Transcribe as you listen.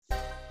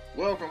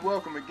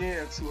Welcome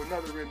again to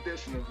another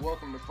rendition of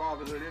Welcome to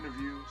Fatherhood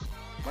Interviews.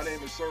 My name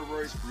is Sir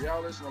Royce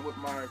Brialis, and I'm with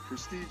my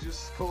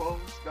prestigious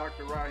co-host,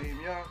 Dr. Raheem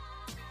Young.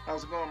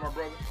 How's it going, my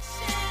brother?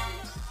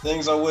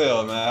 Things are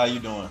well, man. How you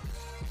doing?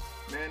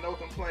 Man, no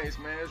complaints,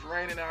 man. It's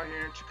raining out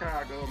here in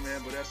Chicago,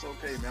 man, but that's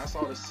okay, man. I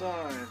saw the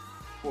sun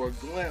for a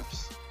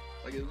glimpse.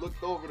 Like it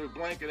looked over the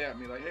blanket at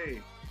me, like,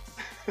 hey,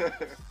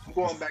 I'm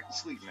going back to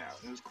sleep now.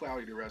 It was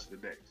cloudy the rest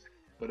of the day.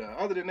 But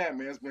other than that,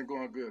 man, it's been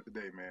going good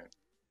today, man.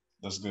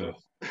 That's good.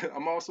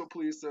 I'm also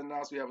pleased to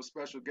announce we have a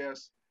special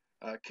guest,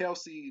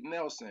 Kelsey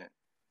Nelson.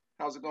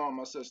 How's it going,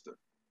 my sister?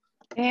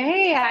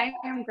 Hey, I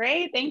am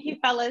great. Thank you,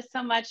 fellas,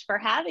 so much for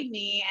having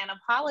me. And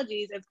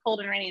apologies, it's cold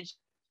and rainy in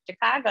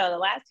Chicago. The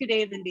last 2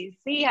 days in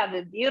DC have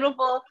been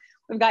beautiful.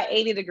 We've got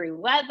 80-degree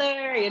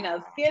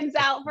weather, skins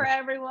out for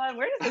everyone.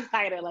 We're just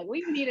excited. Like,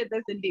 we needed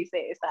this in DC.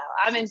 So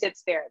I'm in good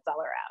spirits all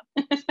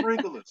around.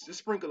 Just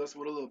sprinkle us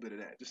with a little bit of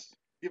that. Just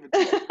give it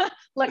to us.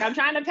 Look, I'm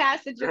trying to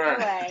pass it your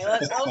way.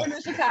 Let's over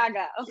to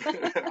Chicago.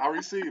 I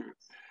receive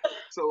it.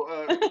 So,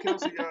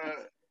 Kelsey,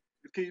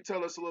 can you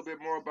tell us a little bit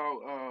more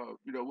about,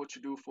 what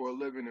you do for a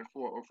living and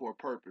for a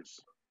purpose?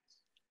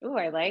 Ooh,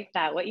 I like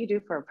that. What you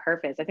do for a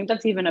purpose. I think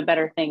that's even a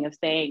better thing of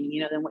saying,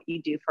 than what you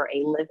do for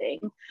a living.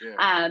 Yeah.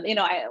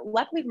 I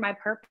luckily my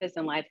purpose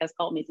in life has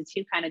called me to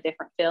two kind of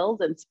different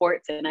fields in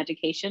sports and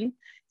education.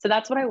 So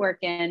that's what I work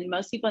in.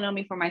 Most people know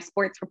me for my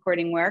sports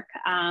reporting work.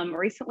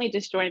 Recently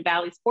just joined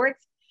Valley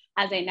Sports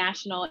as a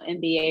national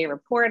NBA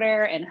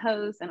reporter and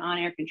host and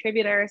on-air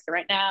contributor. So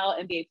right now,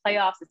 NBA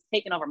playoffs is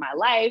taking over my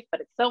life, but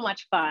it's so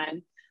much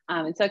fun.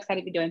 And so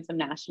excited to be doing some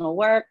national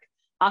work.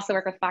 Also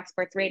work with Fox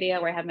Sports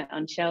Radio, where I have my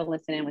own show,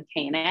 Listen In with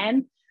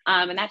KNN.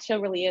 And that show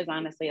really is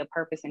honestly a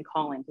purpose and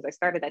calling, because I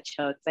started that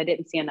show because I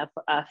didn't see enough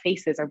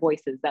faces or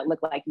voices that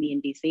look like me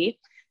in DC.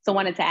 So I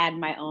wanted to add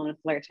my own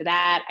flair to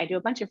that. I do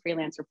a bunch of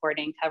freelance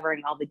reporting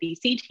covering all the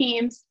DC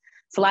teams.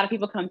 So a lot of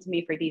people come to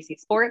me for DC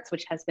sports,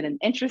 which has been an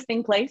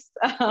interesting place,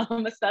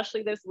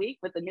 especially this week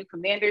with the new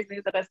Commanders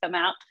news that has come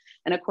out.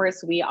 And of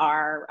course, we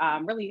are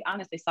really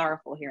honestly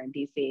sorrowful here in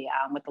DC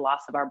with the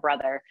loss of our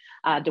brother,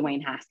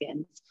 Dwayne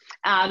Haskins.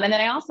 And then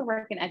I also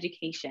work in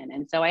education.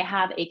 And so I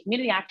have a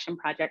community action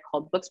project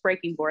called Books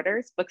Breaking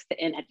Borders, Books to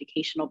End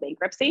Educational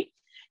Bankruptcy.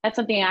 That's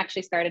something I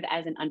actually started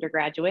as an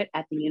undergraduate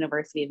at the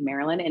University of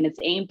Maryland, and it's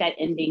aimed at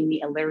ending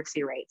the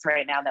illiteracy rates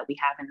right now that we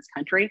have in this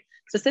country,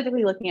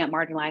 specifically looking at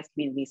marginalized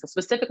communities. So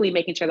specifically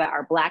making sure that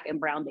our Black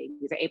and Brown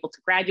babies are able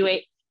to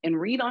graduate and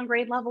read on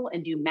grade level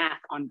and do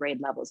math on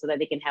grade level so that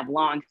they can have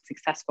long,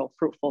 successful,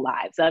 fruitful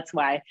lives. So that's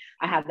why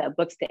I have that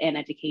Books to End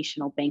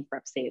Educational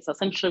Bankruptcy. So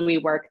essentially we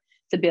work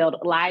to build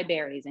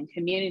libraries and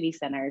community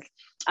centers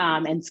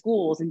and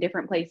schools and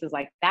different places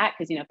like that.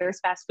 Because, if there's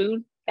fast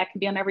food that can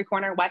be on every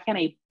corner, why can't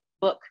a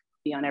book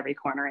be on every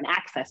corner and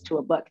access to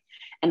a book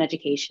and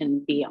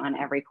education be on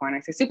every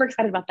corner? So super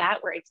excited about that.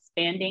 We're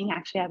expanding,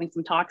 actually having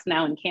some talks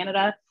now in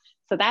Canada.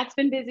 So that's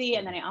been busy.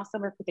 And then I also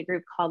work with a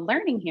group called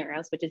Learning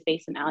Heroes, which is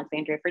based in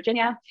Alexandria,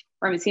 Virginia,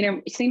 where I'm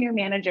a senior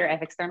manager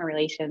of external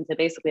relations. So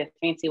basically a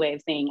fancy way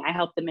of saying I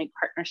help them make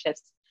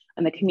partnerships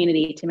in the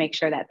community to make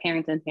sure that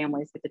parents and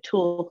families get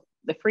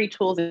the free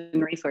tools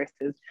and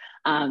resources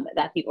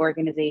that the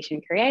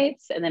organization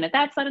creates. And then if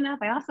that's not enough,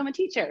 I also am a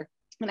teacher.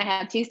 And I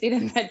have two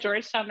students at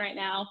Georgetown right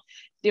now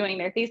doing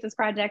their thesis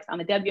projects on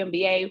the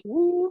WNBA.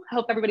 Woo!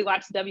 Hope everybody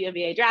watched the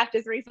WNBA draft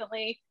just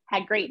recently.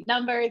 Had great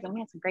numbers, and we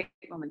had some great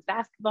women's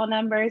basketball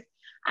numbers.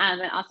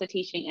 And also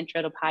teaching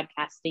intro to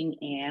podcasting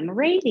and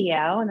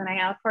radio. And then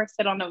I, of course,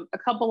 sit on a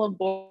couple of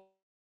boards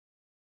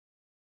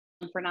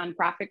for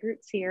nonprofit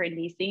groups here in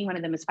DC. One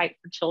of them is Fight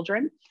for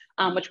Children,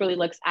 which really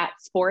looks at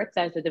sports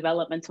as a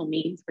developmental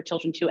means for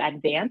children to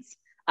advance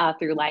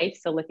through life.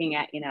 So looking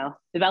at,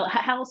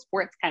 how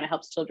sports kind of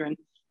helps children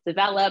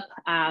develop.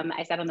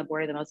 I sat on the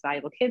board of the Most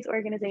Valuable Kids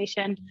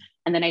organization.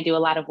 And then I do a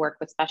lot of work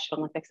with Special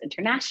Olympics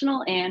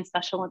International and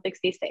Special Olympics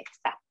DC.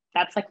 So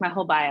that's like my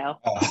whole bio.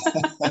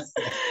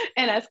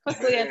 And as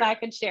quickly as I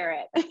could share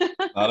it.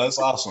 Oh, that's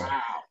awesome.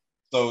 Wow.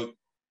 So,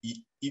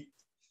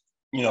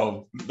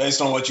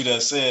 based on what you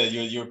just said,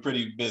 you're a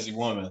pretty busy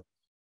woman.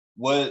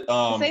 What?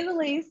 To say the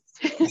least.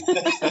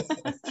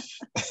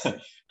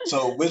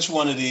 So, which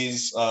one of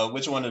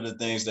the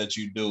things that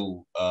you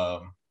do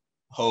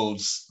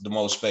holds the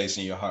most space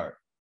in your heart?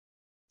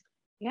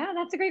 Yeah,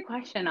 that's a great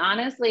question.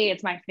 Honestly,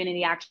 it's my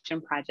Affinity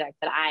Action Project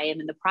that I am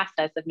in the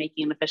process of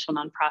making an official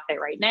nonprofit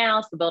right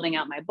now. So building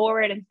out my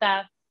board and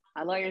stuff.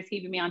 My lawyer's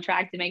keeping me on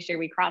track to make sure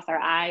we cross our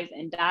I's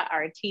and dot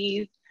our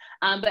T's.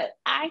 But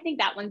I think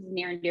that one's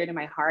near and dear to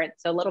my heart.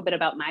 So a little bit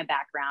about my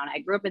background. I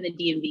grew up in the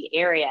DMV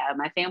area.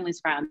 My family's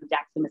from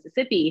Jackson,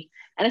 Mississippi.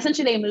 And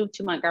essentially they moved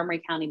to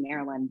Montgomery County,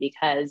 Maryland,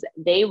 because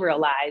they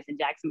realized in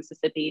Jackson,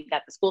 Mississippi,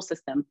 that the school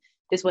system,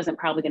 this wasn't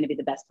probably going to be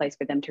the best place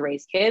for them to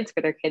raise kids,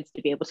 for their kids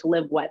to be able to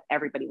live what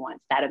everybody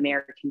wants, that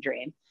American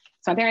dream.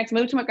 So my parents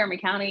moved to Montgomery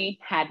County,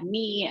 had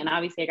me, and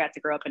obviously I got to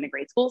grow up in a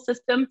great school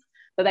system.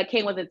 But that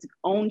came with its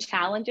own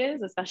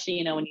challenges,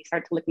 especially, when you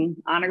start to look in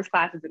honors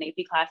classes and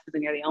AP classes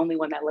and you're the only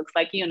one that looks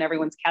like you and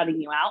everyone's counting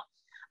you out.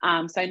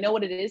 So I know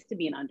what it is to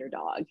be an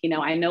underdog. You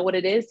know, I know what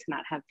it is to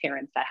not have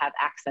parents that have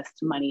access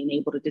to money and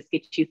able to just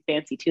get you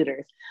fancy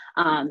tutors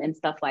and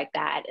stuff like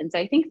that. And so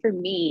I think for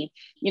me,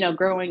 you know,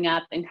 growing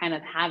up and kind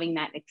of having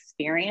that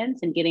experience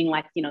and getting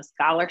like, you know,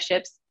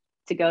 scholarships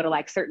to go to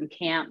like certain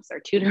camps or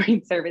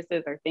tutoring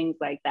services or things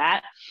like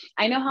that.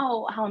 I know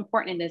how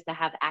important it is to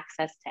have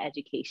access to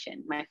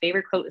education. My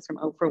favorite quote is from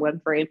Oprah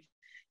Winfrey.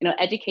 You know,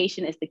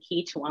 education is the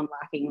key to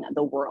unlocking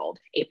the world,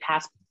 a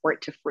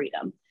passport to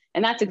freedom.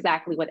 And that's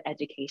exactly what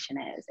education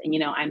is. And, you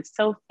know, I'm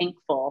so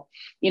thankful,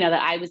 you know,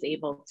 that I was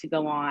able to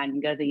go on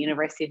and go to the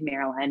University of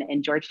Maryland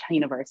and Georgetown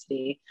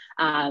University,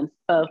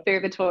 both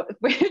Fear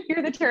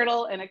the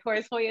Turtle and of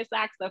course, Hoya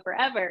Saxo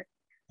forever.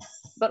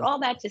 But all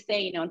that to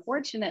say, you know,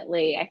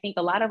 unfortunately, I think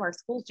a lot of our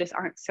schools just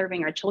aren't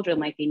serving our children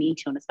like they need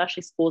to, and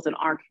especially schools in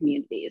our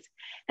communities.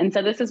 And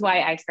so this is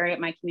why I started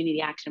my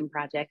community action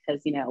project,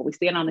 because, you know, we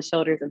stand on the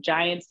shoulders of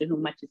giants to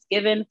whom much is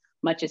given,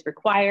 much is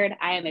required.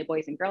 I am a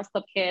Boys and Girls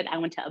Club kid. I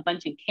went to a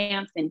bunch of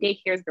camps and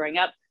daycares growing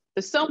up.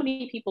 So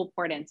many people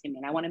poured into me,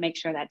 and I want to make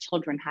sure that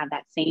children have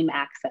that same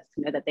access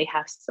to know that they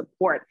have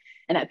support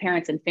and that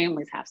parents and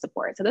families have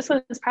support. So this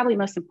was probably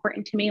most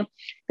important to me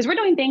because we're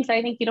doing things that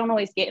I think you don't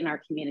always get in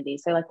our community.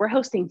 So like we're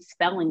hosting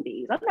spelling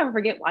bees. I'll never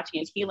forget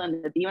watching Akeelah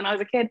and the Bee when I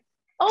was a kid.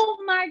 Oh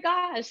my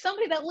gosh,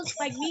 somebody that looks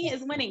like me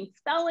is winning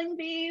spelling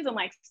bees. And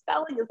like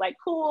spelling is like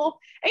cool.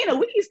 And, you know,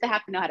 we used to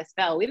have to know how to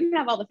spell. We didn't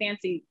have all the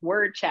fancy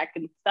word check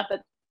and stuff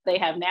that they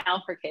have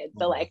now for kids.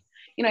 So like,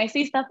 you know, I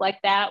see stuff like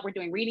that. We're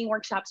doing reading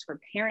workshops for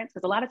parents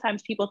because a lot of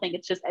times people think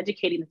it's just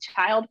educating the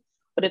child.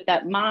 But if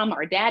that mom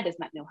or dad does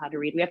not know how to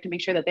read, we have to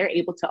make sure that they're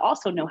able to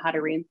also know how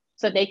to read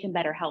so they can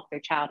better help their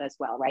child as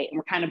well, right? And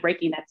we're kind of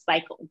breaking that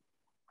cycle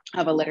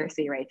of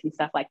illiteracy rates and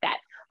stuff like that.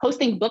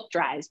 Hosting book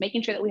drives,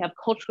 making sure that we have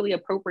culturally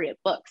appropriate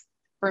books.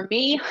 For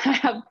me, I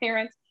have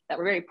parents that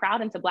were very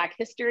proud into Black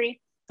history.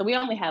 So we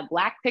only have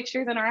Black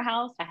pictures in our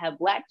house. I have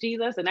Black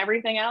Jesus and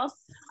everything else.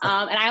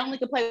 And I only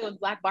could play with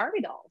Black Barbie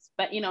dolls,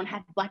 but, you know, and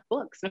have Black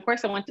books. And of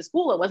course I went to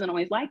school. It wasn't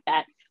always like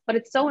that, but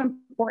it's so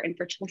important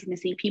for children to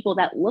see people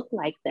that look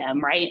like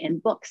them, right? In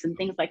books and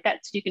things like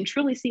that. So you can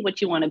truly see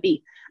what you want to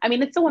be. I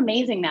mean, it's so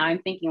amazing now.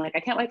 I'm thinking like, I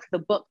can't wait for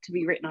the book to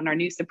be written on our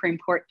new Supreme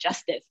Court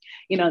justice,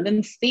 you know, and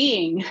then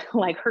seeing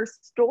like her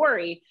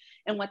story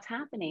and what's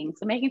happening.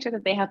 So making sure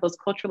that they have those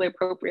culturally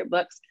appropriate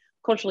books,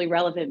 culturally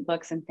relevant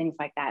books and things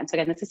like that. And so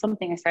again, this is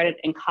something I started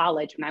in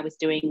college when I was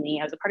I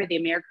was a part of the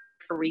America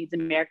Reads,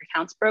 America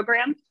Counts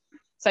program.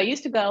 So I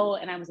used to go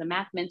and I was a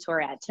math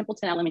mentor at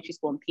Templeton Elementary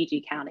School in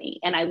PG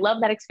County. And I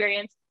love that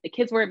experience. The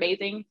kids were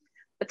amazing.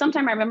 But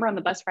sometimes I remember on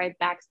the bus ride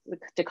back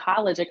to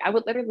college, like I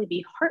would literally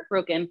be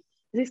heartbroken.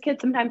 These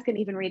kids sometimes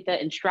couldn't even read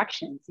the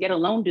instructions, yet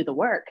alone do the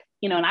work,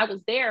 you know, and I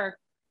was there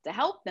to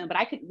help them, but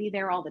I couldn't be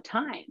there all the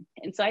time.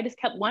 And so I just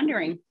kept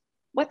wondering,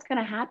 what's going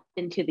to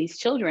happen to these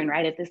children,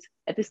 right?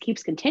 If this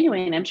keeps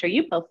continuing, and I'm sure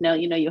you both know,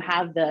 you know, you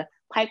have the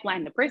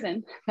pipeline to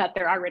prison that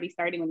they're already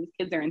starting when these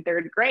kids are in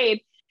third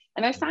grade,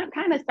 and they're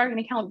kind of starting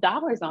to count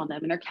dollars on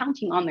them, and they're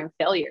counting on their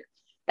failure.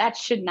 That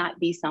should not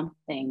be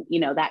something, you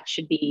know, that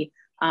should be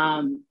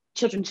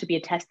children should be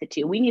attested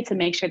to. We need to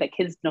make sure that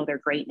kids know their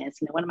greatness.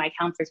 You know, one of my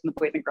counselors from the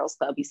Boys and Girls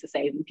Club used to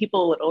say, and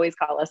people would always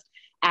call us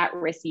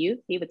at-risk youth.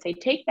 He would say,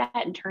 take that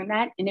and turn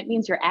that, and it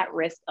means you're at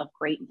risk of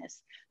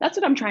greatness. That's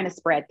what I'm trying to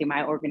spread through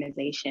my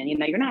organization. You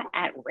know, you're not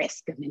at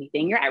risk of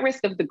anything. You're at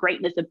risk of the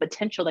greatness and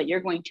potential that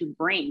you're going to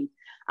bring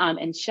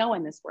and show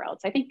in this world.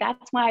 So I think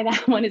that's why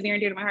that one is near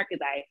and dear to my heart,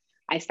 because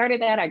I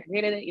started that, I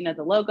created it. You know,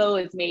 the logo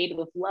is made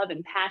with love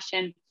and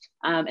passion.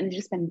 And it's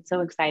just been so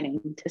exciting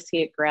to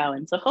see it grow.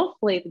 And so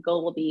hopefully the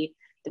goal will be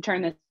to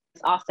turn this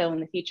also in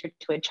the future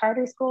to a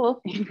charter school,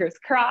 fingers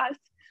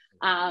crossed.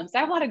 So I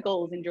have a lot of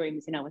goals and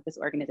dreams, you know, with this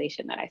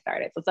organization that I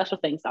started. So special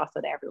thanks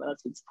also to everyone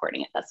who's been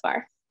supporting it thus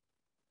far.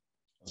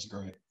 That's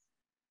great.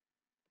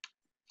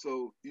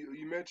 So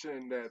you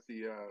mentioned that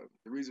the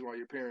reason why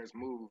your parents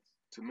moved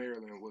to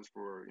Maryland was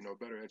for, you know,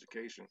 better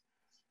education.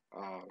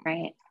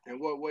 Right. In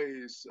what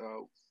ways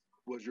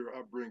was your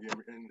upbringing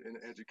in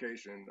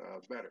education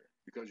better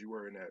because you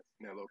were in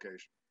that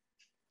location?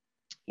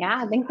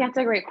 Yeah, I think that's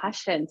a great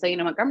question. So, you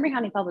know, Montgomery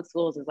County Public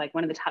Schools is like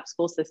one of the top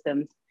school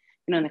systems,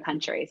 you know, in the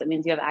country. So it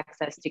means you have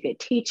access to good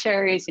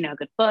teachers, you know,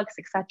 good books,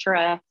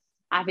 etc.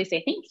 Obviously,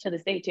 I think to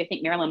this day too, I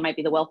think Maryland might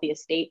be the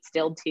wealthiest state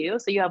still too.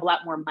 So you have a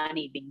lot more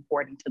money being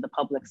poured into the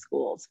public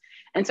schools.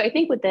 And so I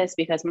think with this,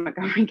 because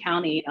Montgomery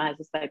County has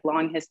this like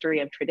long history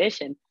of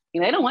tradition, you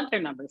know, they don't want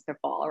their numbers to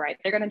fall, right?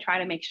 They're going to try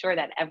to make sure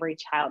that every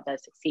child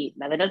does succeed.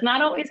 Now, that does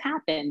not always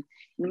happen.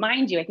 And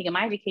mind you, I think in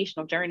my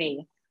educational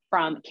journey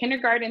from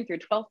kindergarten through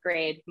 12th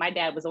grade, my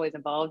dad was always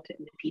involved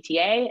in the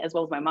PTA as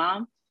well as my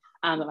mom.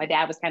 But my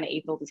dad was kind of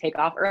able to take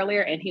off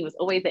earlier, and he was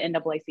always the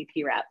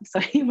NAACP rep. So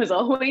he was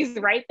always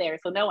right there.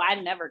 So no, I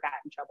never got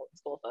in trouble in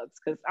school, folks,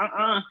 because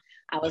I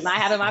was not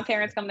having my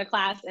parents come to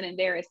class and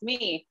embarrass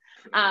me.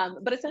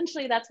 But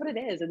essentially that's what it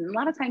is. And a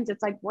lot of times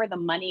it's like where the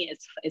money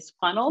is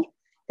funneled.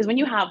 Because when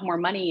you have more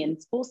money in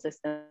school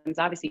systems,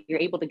 obviously you're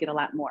able to get a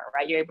lot more,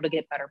 right? You're able to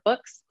get better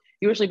books.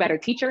 usually better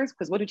teachers,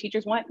 because what do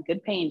teachers want?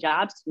 Good paying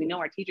jobs. We know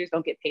our teachers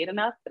don't get paid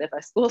enough, but if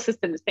a school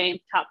system is paying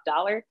top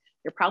dollar,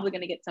 you're probably going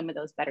to get some of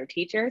those better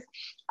teachers.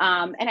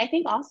 And I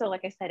think also,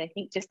 like I said, I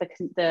think just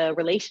the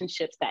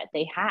relationships that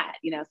they had,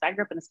 so I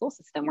grew up in a school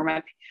system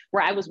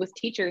where I was with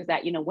teachers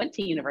that, went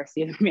to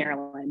University of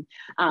Maryland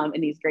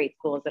in these great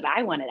schools that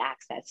I wanted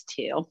access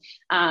to.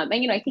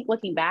 And, I think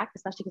looking back,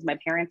 especially because my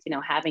parents,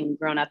 having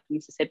grown up in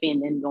Mississippi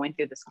and then going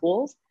through the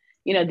schools,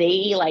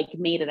 they like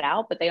made it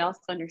out, but they also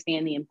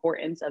understand the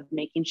importance of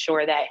making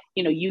sure that,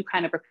 you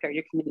kind of prepare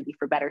your community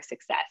for better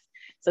success.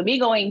 So me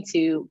going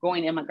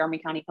in Montgomery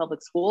County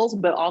Public Schools,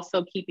 but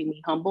also keeping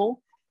me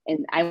humble.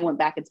 And I went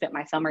back and spent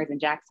my summers in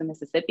Jackson,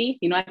 Mississippi.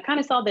 I kind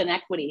of saw the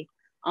inequity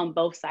on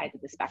both sides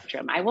of the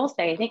spectrum. I will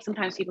say, I think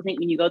sometimes people think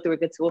when you go through a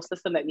good school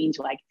system, that means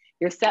like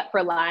you're set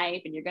for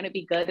life and you're going to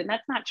be good. And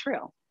that's not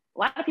true. A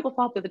lot of people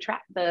fall through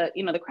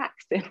the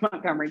cracks in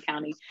Montgomery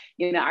County.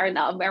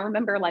 I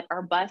remember like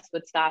our bus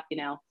would stop,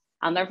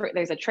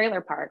 there's a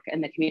trailer park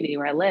in the community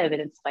where I live.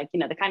 And it's like,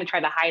 they kind of try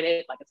to hide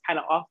it, like it's kind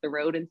of off the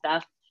road and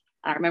stuff.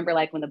 I remember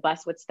like when the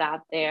bus would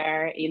stop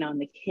there, and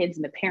the kids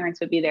and the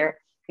parents would be there,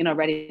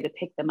 ready to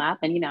pick them up.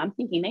 And, I'm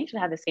thinking they should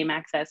have the same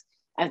access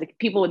as the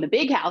people in the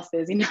big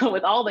houses,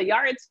 with all the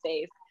yard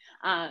space.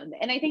 And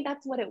I think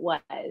that's what it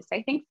was.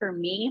 I think for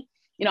me,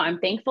 I'm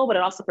thankful, but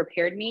it also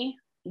prepared me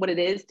what it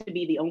is to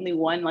be the only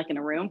one like in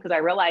a room. Cause I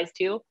realized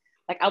too,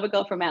 like I would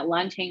go from at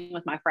lunch hanging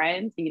with my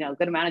friends, a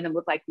good amount of them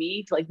look like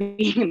me, to like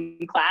being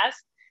in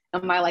class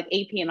and my like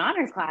AP and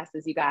honors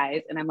classes, you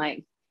guys. And I'm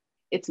like,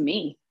 it's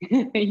me,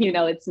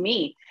 it's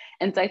me.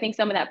 And so I think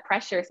some of that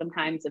pressure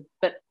sometimes,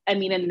 but I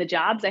mean, in the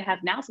jobs I have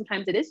now,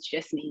 sometimes it is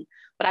just me,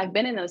 but I've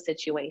been in those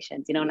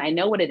situations, and I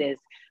know what it is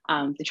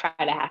to try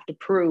to have to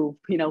prove,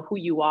 who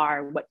you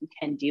are, what you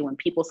can do. And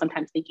people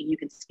sometimes thinking you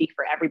can speak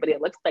for everybody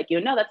that looks like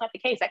you. No, that's not the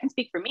case. I can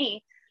speak for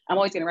me. I'm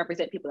always going to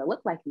represent people that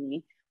look like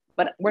me,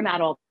 but we're not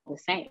all the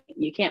same.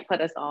 You can't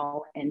put us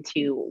all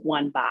into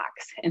one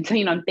box. And so,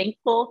 I'm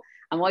thankful.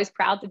 I'm always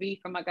proud to be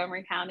from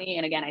Montgomery County.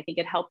 And again, I think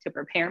it helped to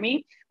prepare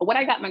me. But what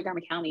I got in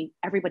Montgomery County,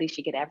 everybody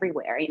should get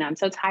everywhere. I'm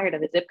so tired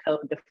of a zip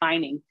code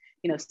defining,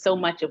 so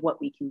much of what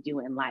we can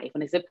do in life.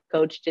 And a zip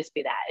code should just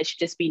be that. It should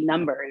just be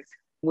numbers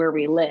where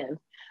we live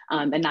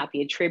and not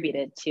be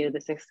attributed to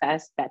the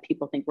success that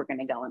people think we're going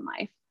to go in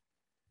life.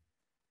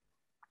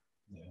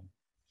 Yeah.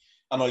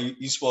 I know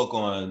you spoke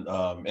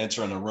on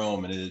entering a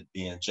room and it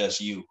being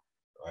just you,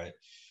 right?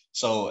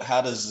 So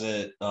how does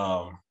it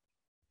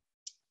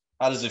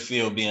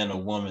feel being a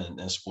woman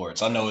in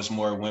sports? I know it's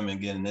more women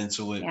getting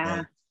into it,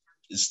 but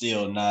it's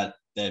still not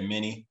that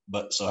many.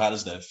 But so how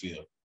does that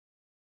feel?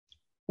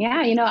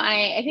 Yeah,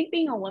 I think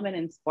being a woman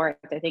in sports,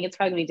 I think it's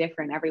probably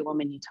different every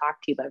woman you talk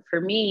to. But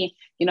for me,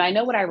 I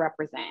know what I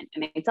represent.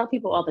 And I tell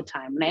people all the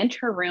time, when I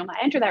enter a room,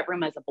 I enter that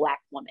room as a Black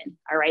woman.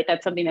 All right.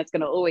 That's something that's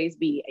going to always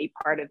be a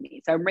part of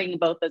me. So I'm bringing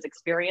both those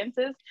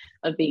experiences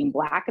of being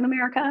Black in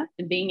America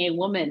and being a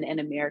woman in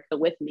America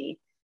with me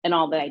and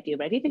all that I do.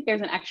 But I do think there's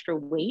an extra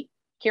weight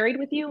carried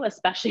with you,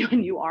 especially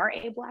when you are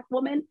a Black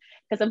woman,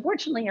 because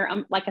unfortunately you're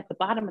like at the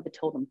bottom of the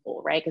totem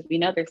pole, right? Because we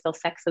know there's still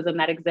sexism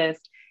that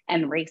exists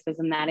and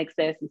racism that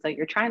exists. And so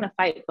you're trying to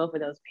fight both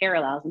of those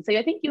parallels. And so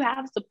I think you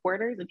have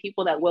supporters and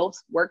people that will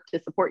work to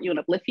support you and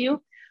uplift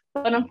you.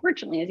 But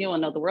unfortunately, as you all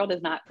know, the world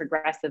is not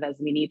progressive as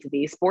we need to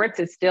be. Sports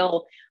is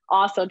still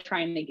also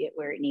trying to get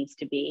where it needs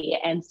to be.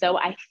 And so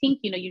I think,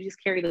 you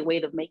just carry the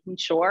weight of making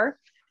sure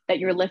that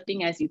you're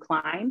lifting as you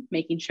climb,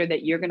 making sure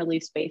that you're going to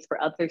leave space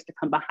for others to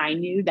come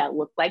behind you that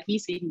look like you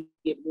so you can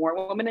get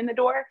more women in the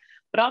door,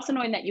 but also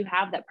knowing that you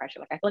have that pressure.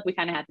 Like I feel like we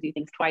kind of have to do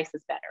things twice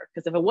as better,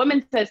 because if a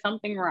woman says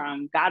something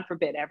wrong, God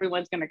forbid,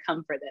 everyone's going to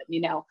come for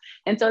them,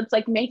 And so it's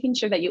like making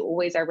sure that you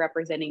always are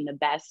representing the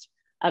best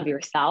of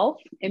yourself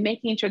and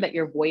making sure that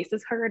your voice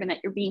is heard and that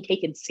you're being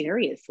taken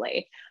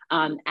seriously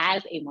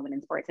as a woman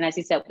in sports. And as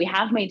you said, we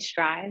have made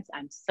strides.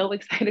 I'm so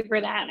excited for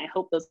that. And I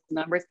hope those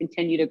numbers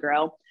continue to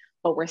grow.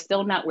 But we're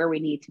still not where we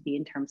need to be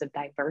in terms of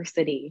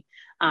diversity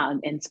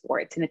in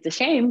sports. And it's a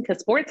shame because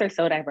sports are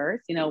so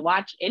diverse,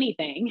 watch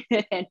anything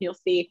and you'll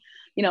see,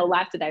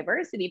 lots of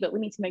diversity, but we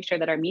need to make sure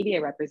that our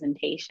media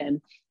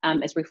representation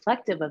is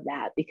reflective of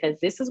that, because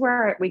this is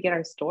where we get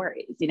our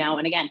stories,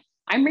 and again,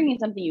 I'm bringing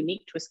something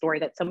unique to a story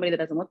that somebody that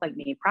doesn't look like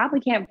me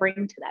probably can't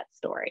bring to that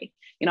story.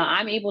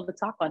 I'm able to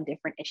talk on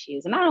different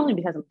issues, and not only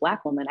because I'm a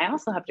Black woman, I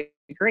also have a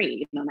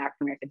degree in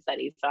African-American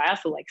studies. So I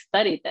also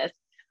studied this.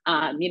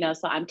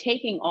 So I'm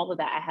taking all of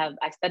that.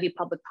 I studied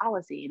public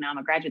policy, I'm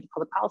a graduate of the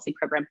public policy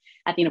program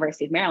at the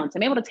University of Maryland. So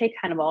I'm able to take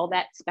kind of all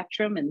that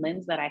spectrum and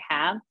lens that I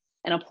have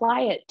and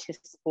apply it to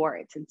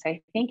sports. And so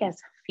I think as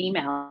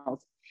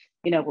females,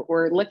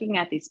 we're looking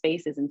at these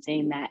spaces and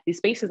saying that these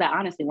spaces that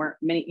honestly weren't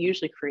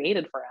usually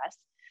created for us.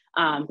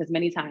 Because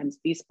many times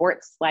these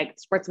sports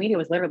media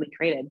was literally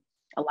created.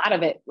 A lot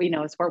of it,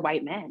 is for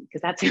white men,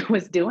 because that's who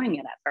was doing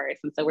it at first.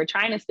 And so we're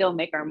trying to still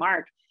make our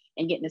mark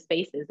and get into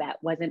spaces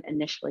that wasn't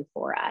initially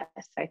for us.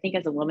 I think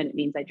as a woman, it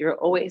means that you're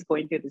always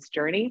going through this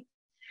journey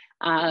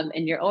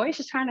and you're always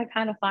just trying to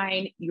kind of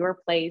find your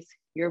place,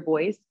 your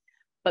voice,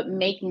 but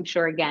making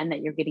sure again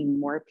that you're getting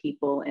more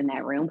people in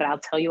that room. But I'll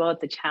tell you all,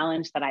 it's a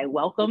challenge that I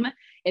welcome.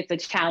 It's a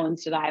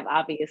challenge that I've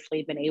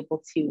obviously been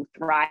able to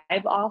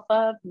thrive off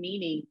of,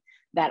 meaning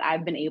that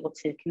I've been able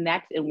to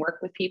connect and work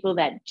with people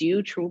that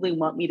do truly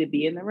want me to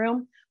be in the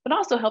room, but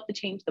also help to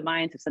change the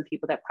minds of some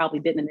people that probably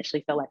didn't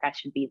initially feel like I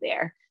should be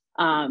there.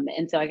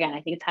 And so again,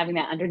 I think it's having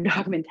that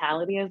underdog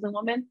mentality as a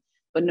woman,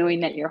 but knowing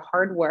that your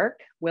hard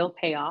work will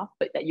pay off,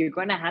 but that you're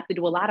going to have to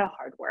do a lot of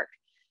hard work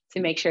to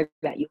make sure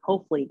that you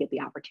hopefully get the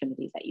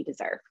opportunities that you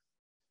deserve.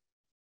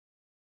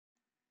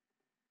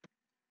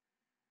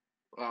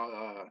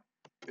 Well,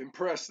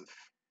 impressive.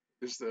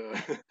 Is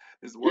the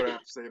is the word I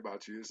have to say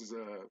about you. This is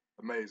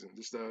amazing.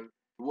 Just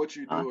what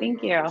you do,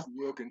 thank you. What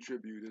you will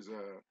contribute is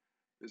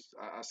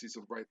I see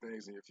some bright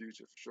things in your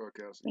future for sure,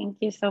 Kelsey. Thank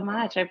you so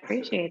much. I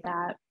appreciate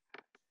that.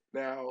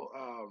 Now,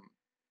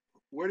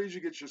 where did you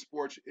get your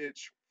sports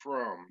itch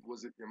from?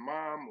 Was it your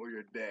mom or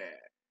your dad?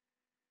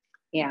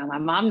 Yeah, my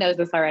mom knows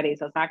this already,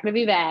 so it's not going to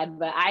be bad,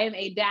 but I am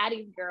a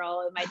daddy's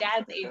girl. My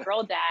dad's a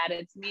girl dad.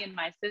 It's me and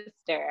my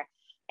sister.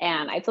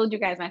 And I told you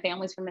guys, my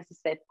family's from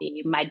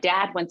Mississippi. My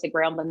dad went to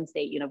Grambling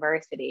State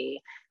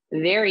University.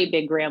 Very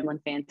big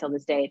Grambling fan till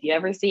this day. If you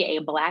ever see a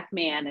Black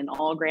man in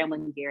all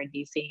Grambling gear in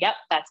DC, yep,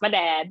 that's my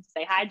dad.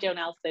 Say hi, Joe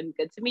Nelson.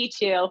 Good to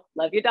meet you.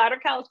 Love your daughter,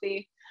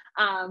 Kelsey.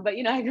 But,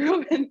 I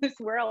grew up in this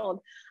world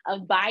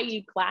of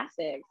Bayou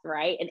Classics,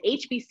 right? And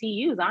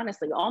HBCUs,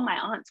 honestly, all my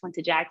aunts went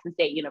to Jackson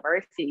State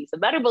University. So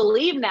better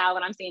believe now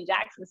when I'm seeing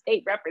Jackson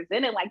State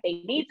represented like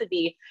they need to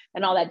be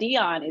and all that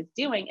Dion is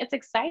doing, it's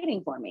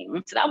exciting for me.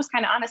 So that was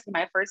kind of honestly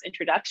my first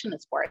introduction to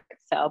sports.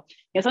 So,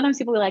 sometimes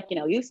people are like,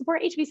 you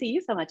support HBCU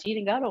so much, you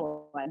didn't go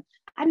to one.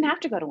 I didn't have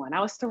to go to one. I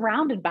was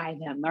surrounded by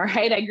them, all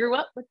right? I grew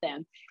up with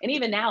them. And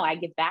even now I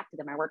give back to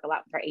them. I work a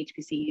lot with our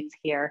HBCUs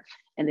here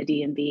in the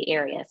DMV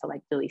area. So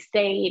like Philly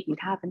State and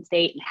Coppin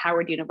State and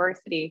Howard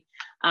University.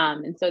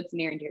 And so it's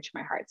near and dear to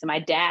my heart. So my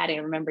dad, I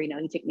remember,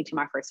 he took me to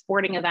my first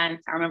sporting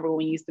events. I remember when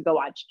we used to go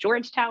watch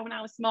Georgetown when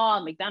I was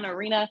small, McDonough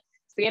Arena,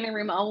 standing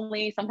room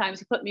only. Sometimes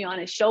he put me on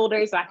his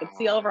shoulder so I could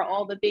see over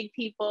all the big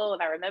people.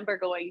 And I remember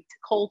going to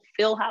Cole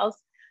Fieldhouse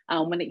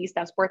when it used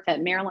to have sports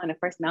at Maryland. Of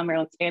course, now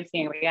Maryland's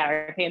fancy and we got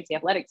our fancy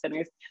athletic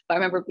centers. But I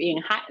remember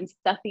being hot and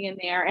stuffy in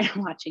there and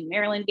watching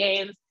Maryland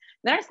games.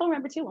 Then I still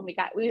remember too, when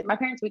my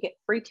parents would get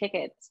free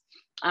tickets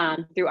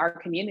through our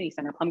community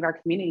center, Plum Guard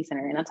Community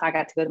Center. And that's how I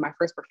got to go to my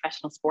first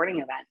professional sporting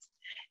events.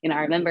 I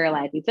remember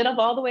we sit up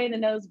all the way in the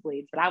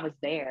nosebleeds, but I was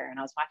there and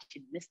I was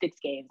watching Mystics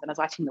games and I was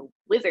watching the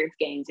Wizards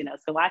games,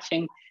 so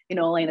watching,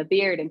 Elena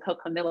Beard and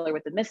Coco Miller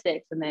with the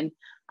Mystics. And then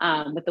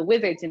with the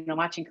Wizards,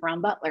 watching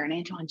Caron Butler and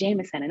Antoine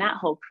Jameson and that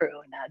whole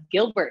crew and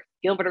Gilbert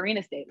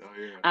Arenas days.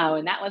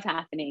 And that was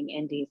happening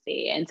in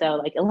DC. And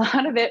so a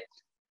lot of it,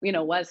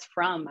 was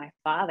from my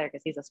father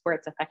because he's a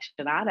sports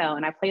aficionado.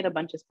 And I played a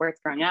bunch of sports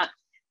growing up.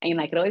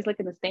 And I could always look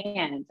in the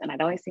stands and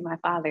I'd always see my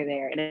father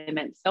there. And it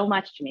meant so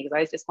much to me because I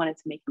always just wanted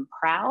to make him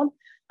proud.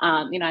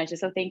 I was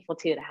just so thankful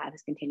too to have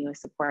his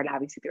continuous support,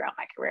 obviously, throughout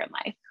my career in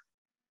life.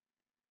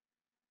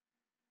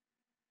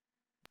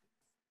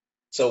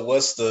 So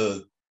what's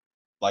the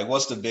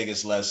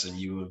biggest lesson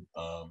you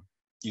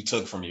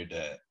took from your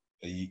dad?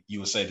 You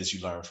would say that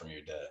you learned from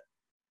your dad?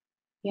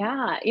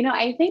 Yeah.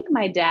 I think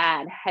my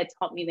dad had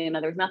taught me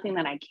that, there's nothing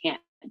that I can't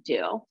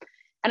do.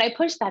 And I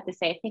push that to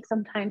say, I think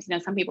sometimes,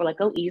 some people are like,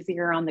 go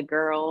easier on the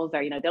girls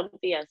or,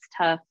 don't be as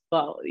tough.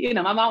 Well,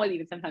 my mom would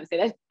even sometimes say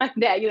that to my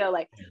dad,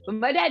 but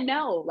my dad,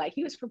 no,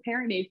 he was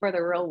preparing me for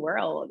the real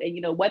world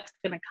and, what's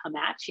going to come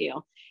at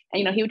you.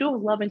 And, he would do it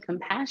with love and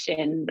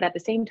compassion. But at the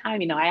same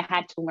time, I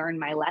had to learn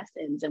my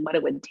lessons and what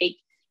it would take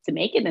to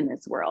make it in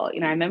this world.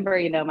 I remember,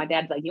 my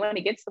dad's like, you want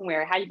to get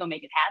somewhere, how are you going to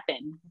make it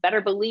happen? Better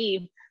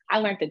believe I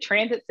learned the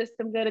transit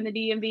system good in the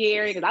DMV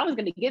area because I was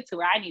going to get to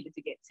where I needed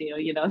to get to,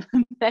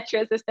 the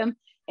metro system.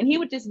 And he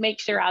would just make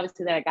sure,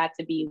 obviously, that I got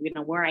to be,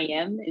 where I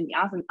am. And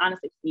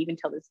honestly, even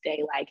till this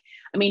day,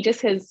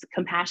 just his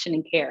compassion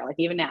and care.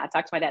 Even now, I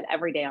talk to my dad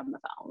every day on the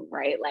phone,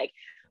 right?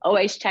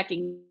 Always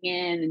checking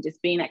in and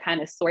just being that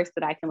kind of source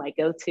that I can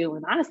go to.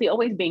 And honestly,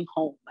 always being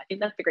home. I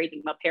think that's the great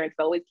thing. My parents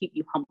always keep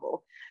you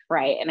humble,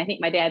 right? And I think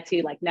my dad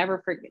too,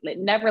 never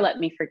let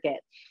me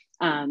forget,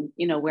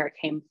 where it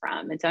came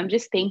from. And so I'm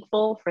just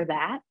thankful for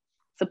that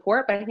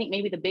support. But I think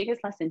maybe the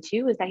biggest lesson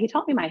too is that he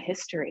taught me my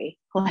history.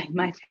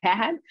 My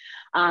dad,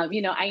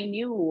 I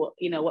knew,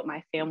 what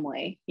my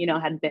family,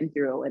 had been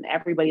through and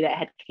everybody that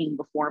had came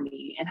before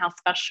me and how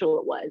special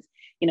it was,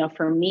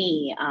 for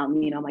me, I'm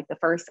the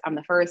first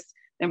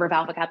member of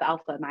Alpha Kappa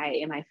Alpha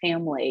in my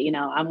family.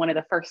 I'm one of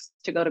the first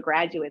to go to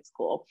graduate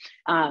school.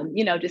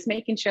 Just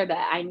making sure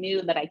that I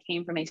knew that I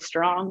came from a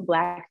strong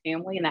Black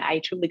family and that I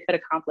truly could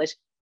accomplish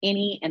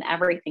any and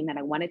everything that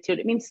I wanted to.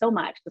 It means so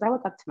much because I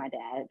look up to my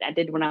dad. I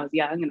did when I was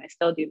young and I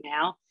still do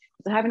now.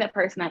 So having that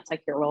person that's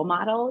your role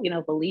model,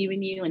 believe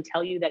in you and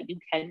tell you that you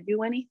can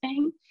do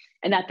anything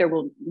and that there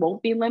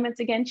won't be limits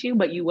against you,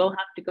 but you will have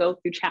to go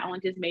through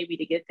challenges maybe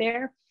to get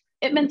there.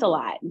 It meant a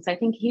lot. And so I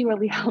think he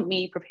really helped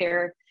me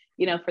prepare,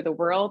 for the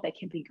world that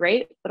can be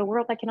great, but a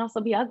world that can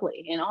also be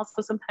ugly and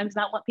also sometimes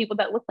not want people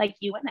that look like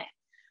you in it.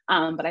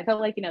 But I felt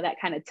like,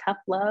 that kind of tough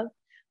love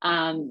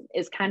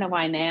is kind of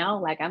why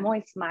now, like, I'm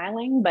always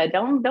smiling, but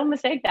don't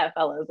mistake that,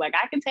 fellas. Like,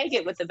 I can take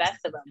it with the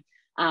best of them.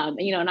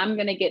 And I'm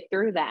going to get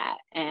through that.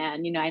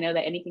 And, I know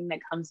that anything that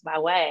comes my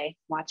way,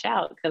 watch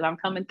out, because I'm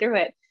coming through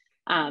it.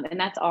 And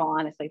that's all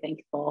honestly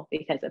thankful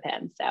because of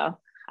him. So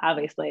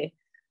obviously,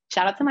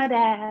 shout out to my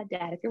dad.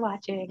 Dad, if you're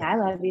watching, I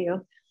love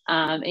you.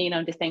 And,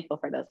 I'm just thankful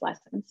for those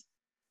lessons.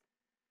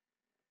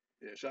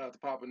 Yeah, shout out to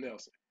Papa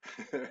Nelson.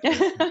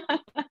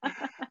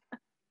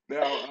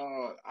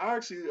 Now, I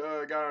actually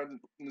got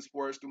into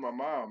sports through my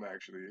mom.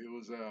 Actually, it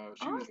was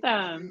she was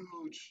a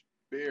huge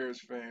Bears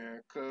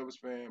fan, Cubs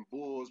fan,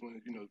 Bulls when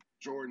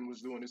Jordan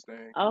was doing his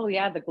thing. Oh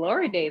yeah, the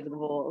glory days of the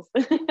Bulls.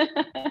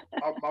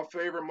 my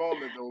favorite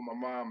moment though, my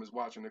mom is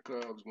watching the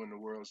Cubs win the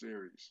World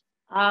Series.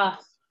 How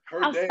Her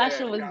dad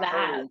special was got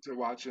that? her into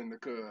watching the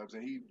Cubs,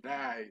 and he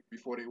died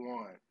before they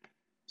won.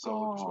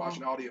 So just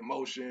watching all the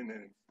emotion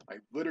and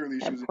like literally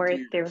she was in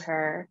tears. Through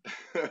her.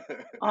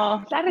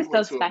 Oh, that is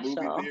so special.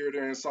 A movie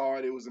theater and saw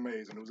it. It was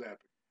amazing. It was epic.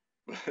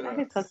 That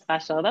is so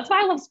special. That's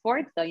why I love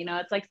sports though.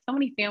 It's like so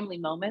many family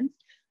moments.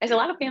 There's a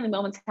lot of family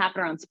moments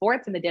happen around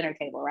sports and the dinner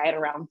table, right?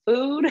 Around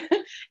food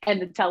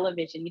and the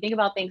television. You think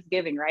about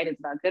Thanksgiving, right? It's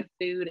about good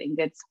food and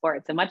good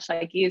sports. And much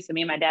like you, so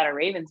me and my dad are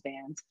Ravens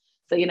fans.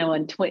 So,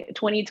 in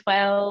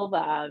 2012,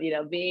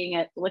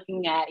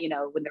 looking at,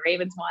 when the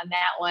Ravens won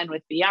that one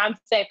with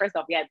Beyonce. First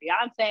off, we had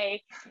Beyonce,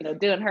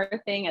 doing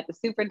her thing at the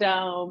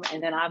Superdome.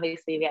 And then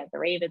obviously we had the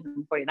Ravens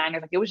and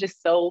 49ers. Like, it was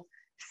just so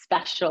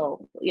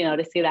special,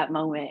 to see that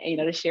moment,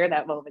 to share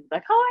that moment.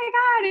 Like, oh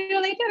my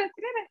God, they did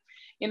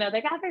it.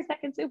 They got their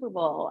second Super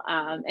Bowl.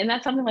 And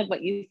that's something like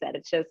what you said.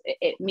 It's just,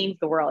 it means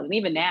the world. And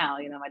even now,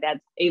 my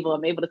dad's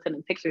I'm able to send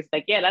him pictures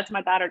like, yeah, that's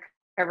my daughter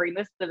covering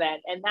this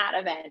event and that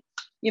event.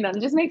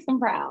 It just makes them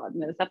proud.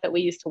 And the stuff that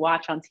we used to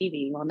watch on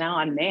TV, well, now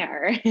I'm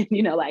there.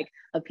 Like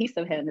a piece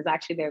of him is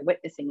actually there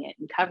witnessing it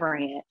and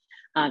covering it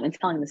and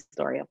telling the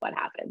story of what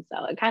happened.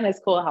 So it kind of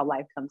is cool how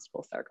life comes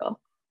full circle.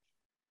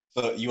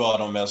 So you all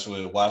don't mess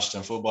with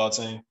Washington football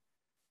team?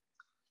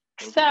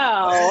 So, no,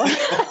 I'm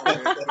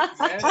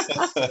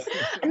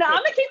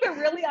gonna keep it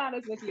really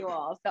honest with you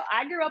all. So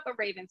I grew up a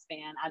Ravens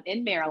fan. I'm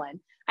in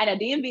Maryland. I know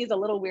DMV is a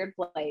little weird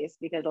place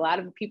because a lot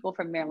of people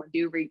from Maryland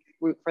do root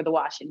for the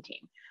Washington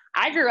team.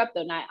 I grew up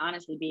though not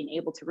honestly being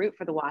able to root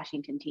for the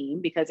Washington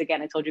team because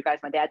again, I told you guys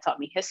my dad taught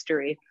me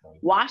history.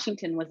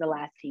 Washington was the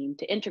last team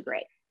to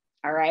integrate.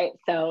 All right.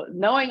 So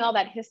knowing all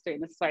that history,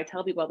 and this is what I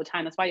tell people all the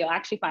time, that's why you'll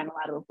actually find a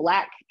lot of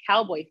Black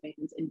Cowboy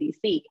fans in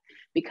DC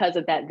because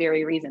of that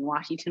very reason.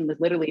 Washington was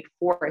literally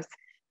forced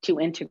to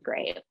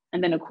integrate.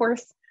 And then of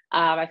course,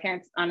 my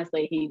parents,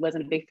 honestly, he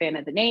wasn't a big fan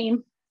of the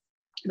name,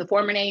 the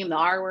former name, the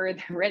R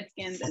word, the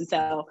Redskins. And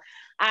so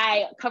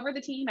I covered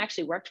the team,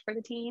 actually worked for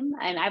the team.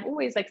 And I've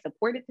always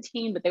supported the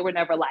team, but they were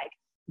never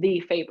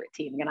the favorite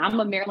team. And I'm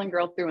a Maryland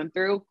girl through and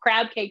through.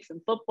 Crab cakes and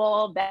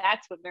football,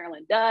 that's what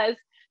Maryland does.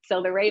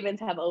 So the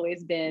Ravens have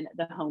always been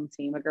the home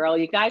team. Girl,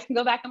 you guys can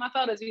go back on my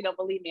photos if you don't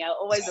believe me. I've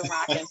always been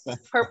rocking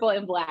purple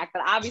and black,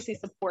 but obviously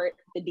support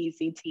the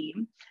DC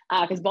team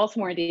because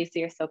Baltimore and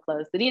DC are so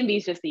close. The DMV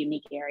is just a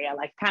unique area.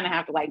 Kind of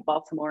have to like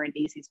Baltimore and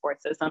DC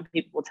sports. So some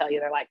people will tell you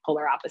they're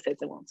polar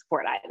opposites and won't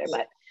support either.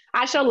 But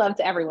I show love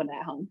to everyone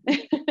at home.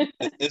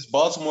 Is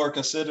Baltimore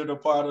considered a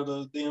part of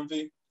the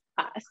DMV?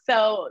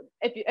 So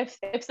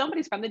if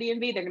somebody's from the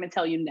DMV, they're going to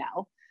tell you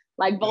no.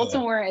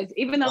 Baltimore is,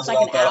 even though it's an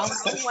hour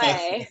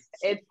away,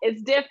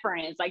 it's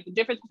different. It's the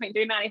difference between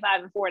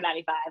 395 and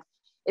 495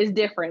 is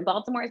different.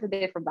 Baltimore is a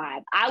different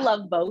vibe. I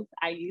love both.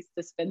 I used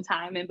to spend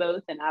time in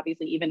both. And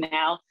obviously even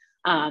now,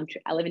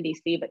 I live in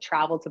DC, but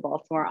travel to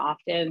Baltimore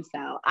often.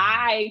 So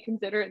I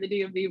consider it the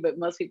DMV, but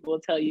most people will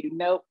tell you,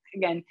 nope,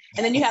 again.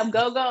 And then you have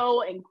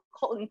go-go and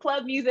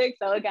club music.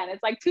 So again,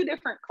 it's two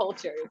different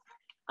cultures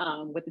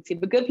with the team,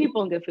 but good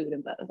people and good food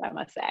in both, I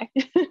must say.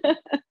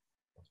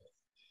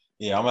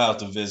 Yeah, I'm gonna have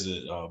to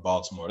visit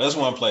Baltimore. That's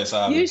one place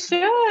You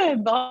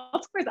should.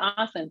 Baltimore's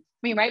awesome. I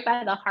mean, right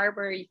by the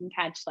harbor, you can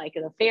catch a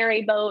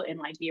ferry boat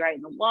and be right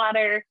in the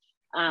water.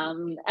 I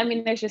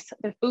mean, there's just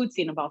the food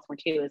scene in Baltimore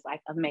too is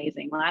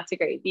amazing. Lots of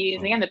great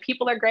views. Again, the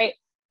people are great.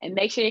 And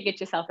make sure you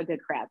get yourself a good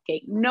crab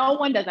cake. No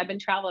one does. I've been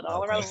traveled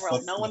all around the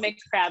world. No one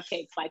makes crab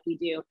cakes like we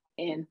do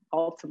in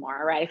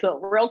Baltimore, right? So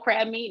real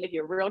crab meat. If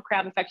you're a real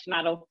crab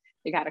aficionado,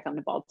 you got to come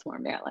to Baltimore,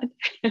 Maryland.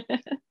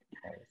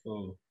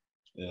 Cool.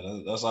 Yeah,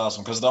 that's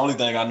awesome. Because the only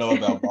thing I know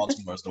about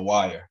Baltimore is The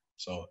Wire.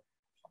 So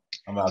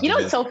I'm out.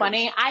 What's so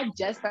funny? I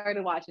just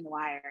started watching The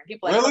Wire.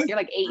 People are like, you're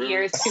 8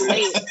 years too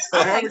late.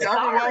 I haven't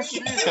watched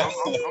it either.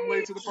 I'm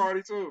late to the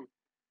party too.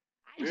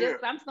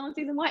 I'm still in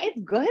season 1. It's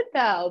good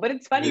though, but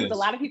it's funny because a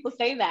lot of people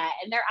say that,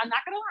 and I'm not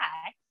gonna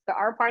lie, there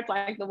are parts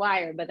like The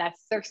Wire, but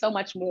there's so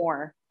much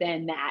more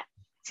than that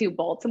to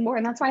Baltimore,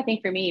 and that's why I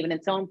think for me, even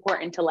it's so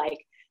important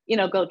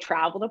to go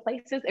travel to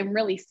places and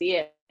really see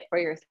it for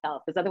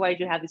yourself, because otherwise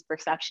you have these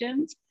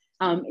perceptions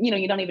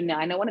You don't even know.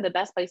 I know one of the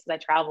best places I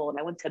traveled.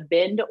 I went to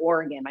Bend,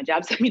 Oregon. My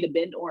job sent me to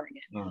Bend,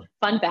 Oregon.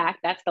 Fun fact,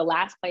 that's the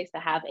last place to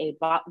have a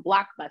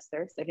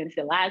Blockbuster. So it's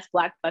the last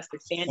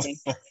Blockbuster standing.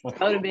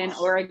 Go to Bend,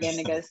 Oregon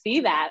to go see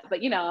that. But,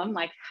 I'm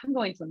like, I'm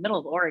going to the middle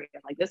of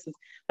Oregon. Like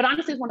but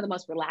honestly, it's one of the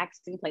most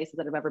relaxing places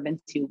that I've ever been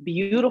to.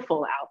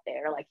 Beautiful out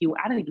there. Like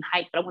I don't even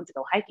hike, but I wanted to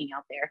go hiking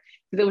out there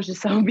because it was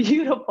just so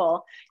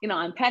beautiful.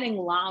 I'm petting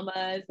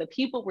llamas. The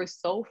people were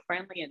so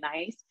friendly and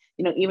nice,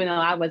 even though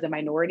I was a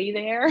minority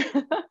there.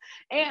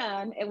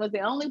 And it was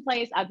the only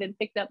place I've been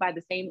picked up by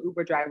the same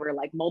Uber driver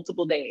like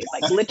multiple days.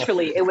 Like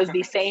literally, it was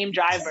the same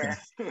driver.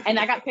 And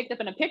I got picked up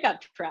in a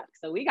pickup truck.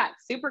 So we got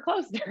super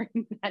close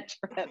during that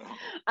trip.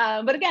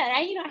 But again,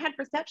 I had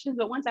perceptions,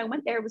 but once I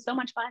went there, it was so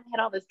much fun. They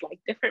had all this like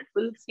different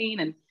food scene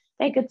and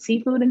they had good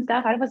seafood and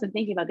stuff. I wasn't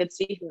thinking about good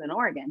seafood in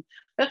Oregon.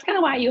 But that's kind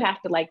of why you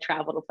have to like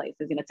travel to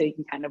places, so you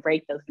can kind of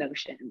break those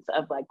notions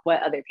of like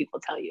what other people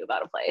tell you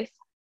about a place.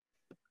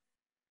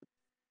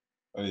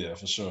 Oh yeah,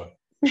 for sure.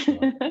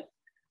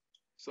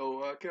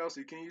 So,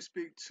 Kelsey, can you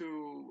speak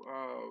to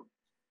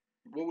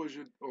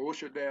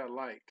what's your dad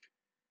like?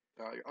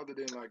 Other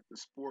than like the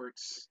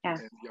sports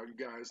and you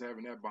guys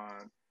having that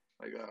bond,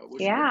 like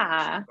what's your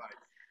dad like?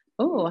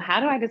 Oh, how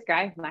do I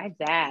describe my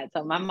dad?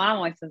 So my mom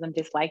always says I'm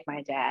just like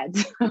my dad.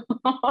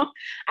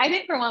 I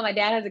think for one, my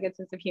dad has a good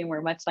sense of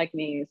humor, much like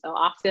me. So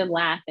often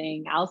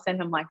laughing, I'll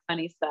send him like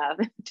funny stuff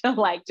to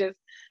like just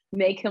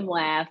make him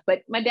laugh.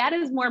 But my dad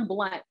is more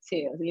blunt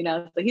too,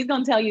 so he's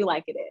gonna tell you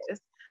like it is.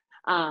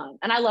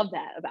 And I love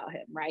that about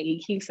him, right?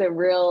 He keeps it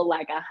real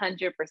like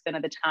 100%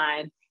 of the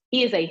time.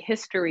 He is a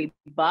history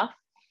buff.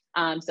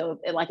 So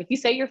if you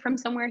say you're from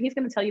somewhere, he's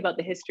going to tell you about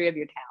the history of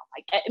your town.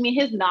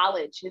 His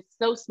knowledge is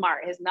so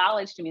smart. His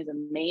knowledge to me is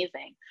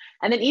amazing.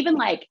 And then even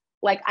like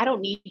I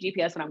don't need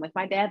GPS when I'm with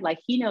my dad. Like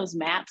he knows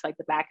maps like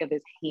the back of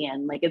his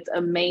hand. Like it's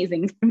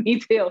amazing to me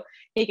too.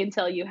 He can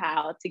tell you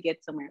how to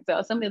get somewhere.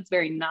 So something that's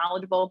very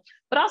knowledgeable,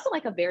 but also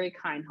like a very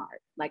kind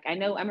heart. Like I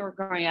remember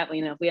growing up,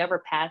 if we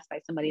ever passed by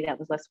somebody that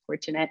was less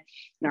fortunate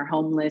and are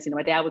homeless,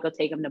 my dad would go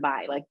take them to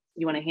buy, like,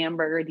 you want a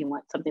hamburger? Do you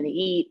want something to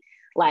eat?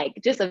 Like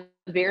just a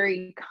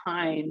very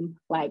kind,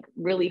 like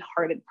really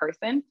hearted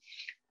person.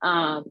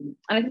 And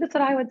I think that's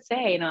what I would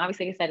say.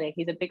 Obviously, like I said,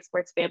 he's a big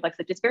sports fan, like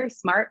just very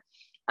smart.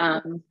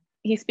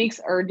 He speaks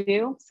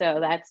Urdu,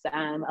 so that's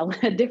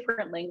a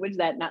different language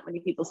that not many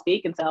people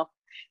speak. And so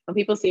when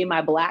people see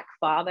my Black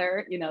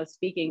father,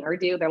 speaking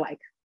Urdu, they're like,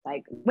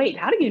 wait,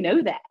 how do you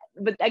know that?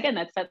 But again,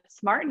 that's that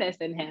smartness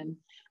in him,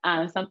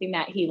 something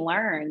that he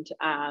learned.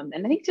 And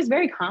I think he's just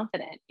very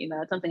confident.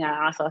 It's something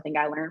I also think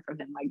I learned from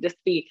him, like just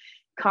be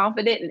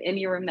confident in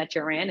any room that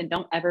you're in and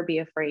don't ever be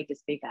afraid to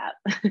speak up.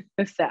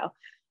 So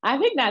I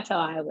think that's how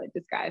I would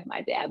describe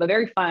my dad, but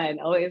very fun.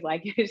 Always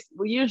like,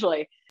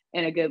 usually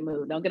in a good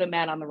mood. Don't get him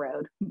mad on the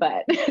road,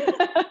 but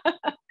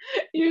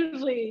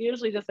usually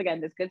just,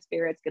 again, just good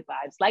spirits, good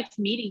vibes, likes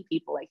meeting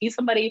people. Like he's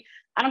somebody,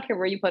 I don't care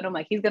where you put him,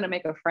 like he's going to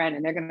make a friend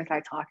and they're going to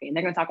start talking.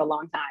 They're going to talk a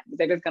long time.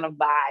 They're just going to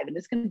vibe. And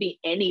this can be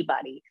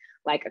anybody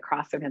like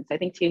across from him. So I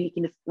think too, he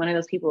can just one of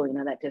those people,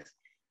 that just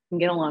can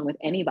get along with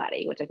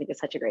anybody, which I think is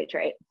such a great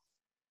trait.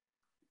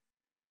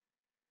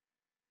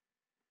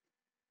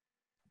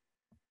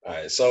 All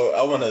right. So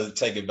I want to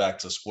take it back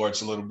to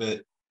sports a little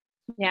bit.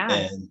 Yeah.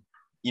 And,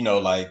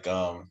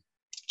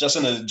 just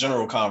in a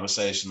general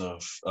conversation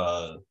of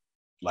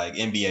like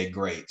NBA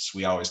greats,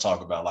 we always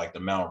talk about like the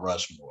Mount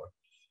Rushmore.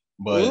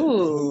 But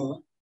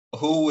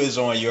who is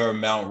on your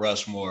Mount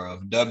Rushmore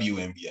of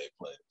WNBA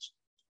players?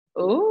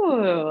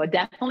 Ooh,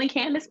 definitely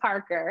Candace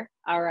Parker.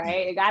 All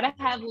right. You got to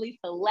have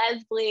Lisa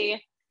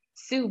Leslie,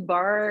 Sue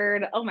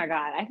Bird. Oh my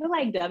God. I feel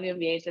like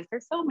WNBA is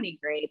there's so many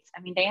greats.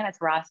 Diana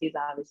Taurasi is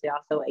obviously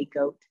also a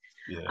GOAT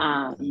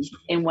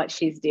in what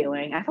she's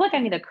doing. I feel like I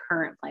need a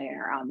current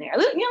player on there.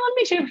 Let me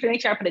make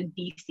sure I put a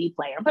DC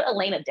player. Put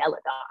Elena Delle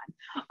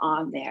Donne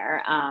on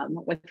there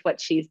with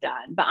what she's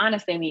done. But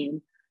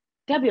honestly,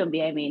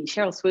 WNBA,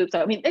 Cheryl Swoops.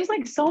 There's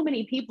like so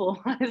many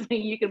people, honestly,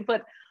 you can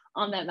put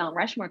on that Mount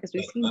Rushmore because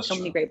we've seen so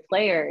many great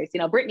players.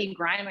 Brittany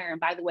Griner, and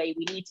by the way,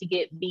 we need to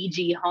get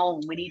BG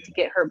home. We need to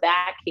get her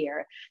back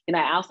here.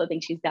 I also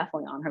think she's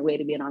definitely on her way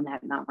to being on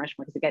that Mount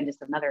Rushmore because, again,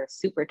 just another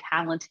super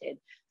talented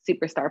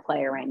superstar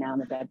player right now in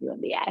the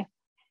WNBA.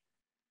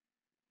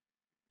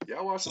 Yeah,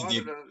 I watched a lot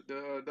of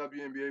the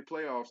WNBA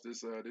playoffs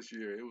this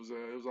year. It was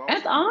awesome.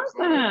 That's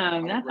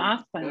awesome. That's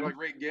awesome. They had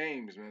great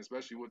games, man,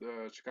 especially with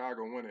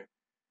Chicago winning.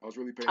 I was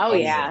really paying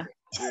attention. Yeah.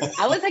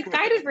 I was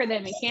excited for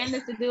them and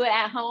Candace to do it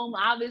at home.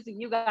 Obviously,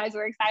 you guys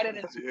were excited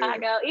in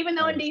Chicago, even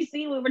though in DC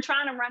we were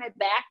trying to run it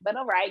back. But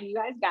all right, you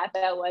guys got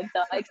that one.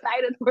 So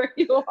excited for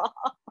you all.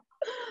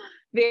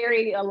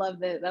 I love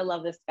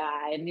this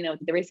guy. And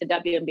the recent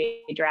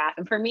WNBA draft.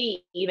 And for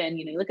me,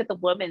 even look at the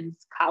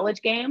women's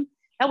college game.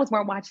 That was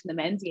more watching the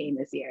men's game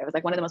this year. It was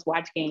like one of the most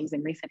watched games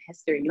in recent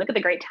history. You look at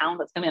the great talent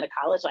that's coming out of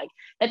college, like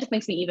that just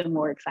makes me even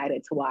more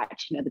excited to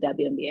watch, the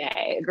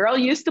WNBA. A girl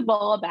used to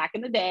ball back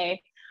in the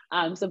day.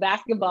 So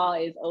basketball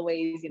is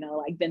always,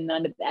 been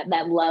none of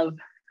that love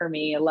for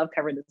me. I love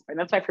covering this sport.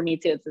 That's why for me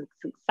too, it's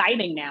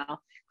exciting now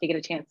to get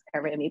a chance to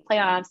cover NBA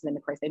playoffs, and then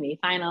of course NBA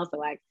finals. So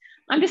like,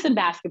 I'm just in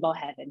basketball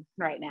heaven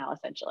right now,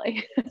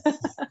 essentially.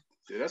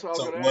 Yeah, that's what I was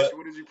going to ask you.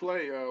 What did you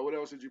play? What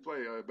else did you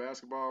play?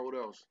 Basketball. What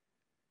else?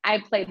 I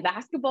played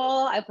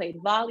basketball, I played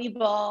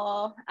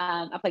volleyball,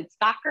 I played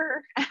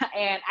soccer,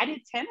 and I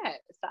did tennis.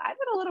 So I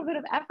did a little bit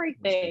of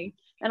everything.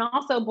 And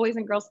also Boys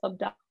and Girls Club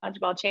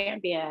dodgeball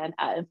champion,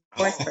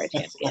 Foursquare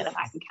champion, if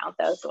I can count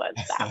those ones.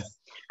 So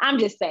I'm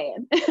just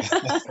saying.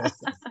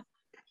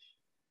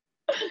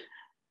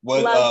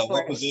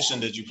 What position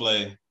did you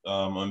play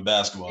in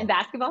basketball? In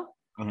basketball?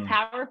 Mm-hmm.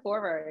 Power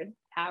forward.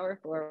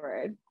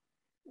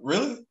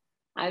 Really?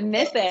 I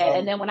miss it.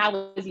 And then when I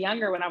was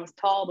younger, when I was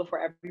tall before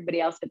everybody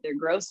else hit their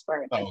growth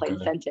spurt, I played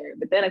center.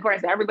 But then, of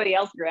course, everybody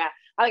else grew out.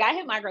 I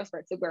hit my growth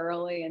spurt super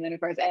early. And then, of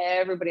course,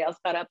 everybody else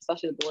caught up,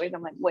 especially the boys.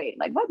 I'm like, wait,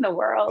 like, what in the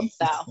world?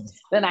 So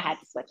then I had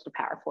to switch to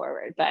power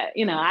forward. But,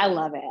 you know, I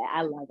love it.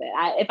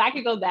 If I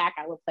could go back,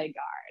 I would play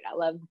guard. I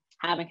love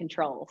having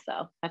control.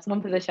 So that's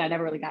one position I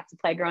never really got to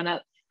play growing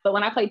up. But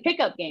when I played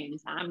pickup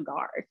games, I'm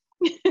guard.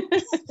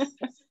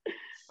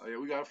 Oh, yeah,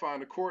 we gotta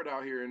find a court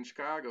out here in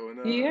Chicago,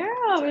 and we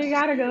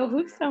gotta go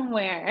hoop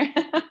somewhere.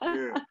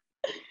 Yeah,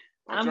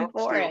 I'm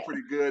for it.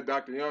 Pretty good.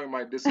 Dr. Young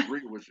might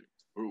disagree with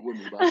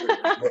me about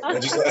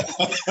that.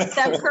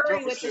 Steph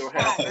Curry with the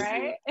shot,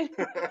 right?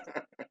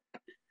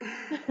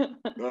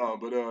 No,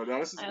 but no,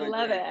 this has been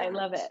great. I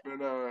love it. It's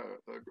been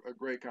a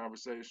great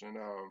conversation.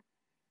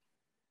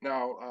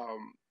 Now,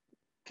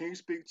 can you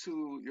speak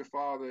to your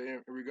father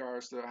in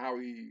regards to how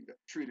he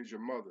treated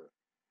your mother?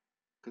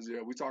 Because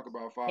we talk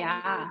about father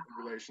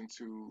in relation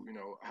to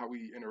how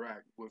we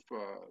interact with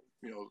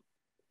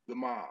the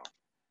mob.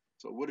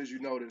 So what did you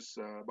notice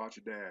about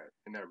your dad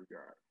in that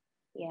regard?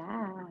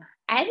 Yeah,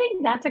 I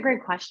think that's a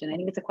great question. I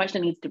think it's a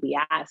question that needs to be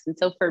asked. And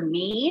so for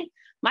me,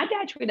 my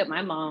dad treated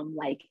my mom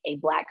like a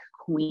Black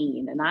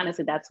queen. And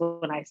honestly, that's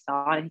what I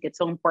saw. I think it's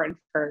so important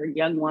for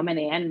young women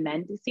and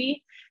men to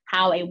see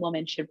how a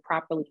woman should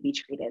properly be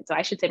treated. So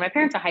I should say my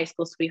parents are high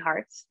school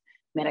sweethearts.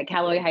 Met at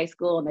Callaway High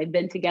School, and they've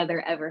been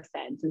together ever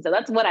since. And so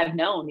that's what I've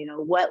known,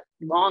 what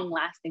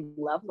long-lasting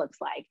love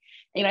looks like.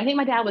 And, I think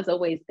my dad was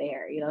always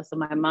there, so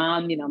my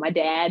mom, my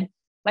dad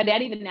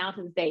even now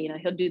to this day,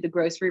 he'll do the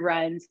grocery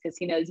runs because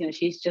he knows,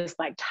 she's just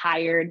like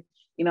tired,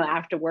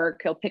 after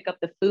work. He'll pick up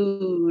the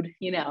food,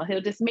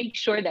 he'll just make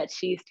sure that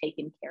she's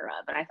taken care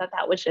of. And I thought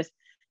that was just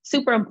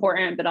super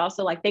important, but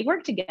also like they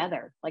work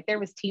together. Like there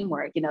was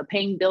teamwork,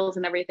 paying bills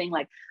and everything.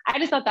 Like I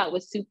just thought that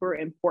was super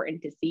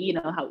important to see,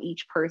 how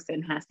each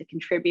person has to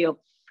contribute,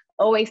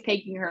 always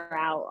taking her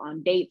out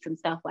on dates and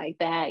stuff like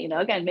that,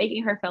 again,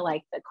 making her feel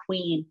like the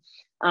queen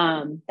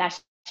that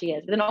she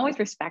is, but then always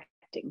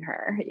respecting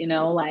her,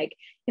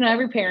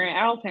 every parent,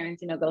 all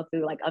parents, go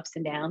through like ups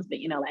and downs, but,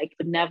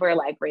 would never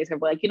like raise her,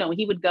 like,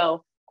 he would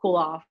go cool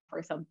off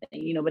or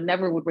something, but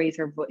never would raise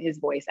his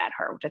voice at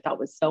her, which I thought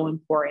was so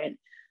important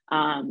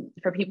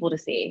for people to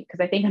see.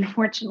 Because I think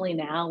unfortunately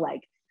now,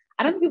 like,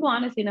 I don't think people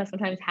honestly know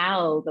sometimes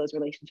how those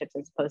relationships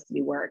are supposed to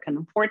be work. And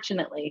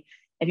unfortunately,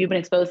 if you've been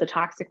exposed to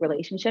toxic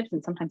relationships,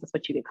 and sometimes that's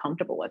what you get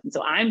comfortable with. And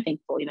so I'm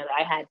thankful, that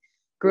I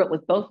grew up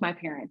with both my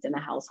parents in the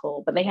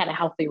household, but they had a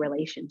healthy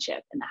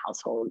relationship in the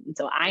household. And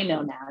so I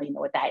know now,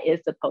 what that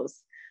is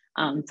supposed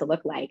to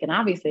look like. And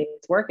obviously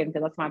it's working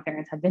because that's why my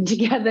parents have been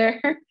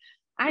together.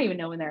 I don't even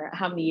know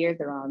how many years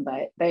they're on,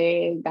 but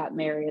they got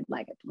married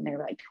like when they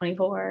were like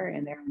 24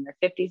 and they're in their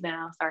 50s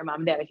now. Sorry,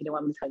 mom and dad, if you don't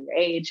want me to tell your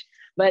age,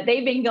 but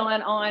they've been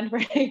going on for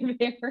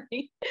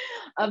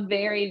a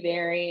very,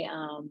 very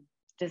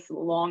just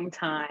long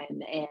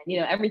time. And,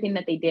 everything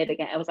that they did,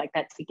 again, it was like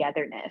that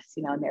togetherness,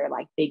 and they're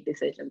like big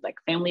decisions, like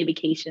family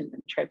vacations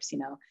and trips,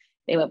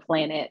 they would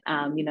plan it,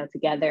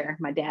 together.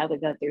 My dad would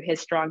go through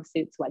his strong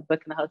suits, like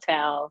booking the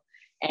hotel,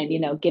 and,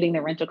 getting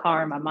the rental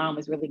car. My mom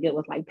was really good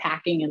with like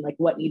packing and like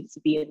what needs to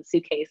be in the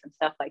suitcase and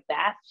stuff like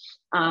that.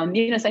 So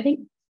I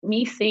think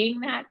me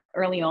seeing that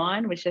early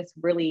on was just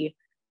really,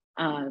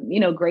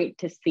 great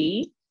to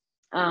see.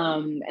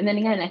 And then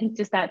again, I think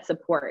just that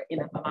support,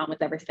 if my mom was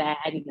ever sad,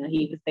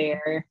 he was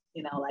there,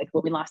 like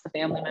when we lost a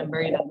family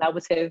member, that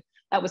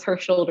was her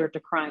shoulder to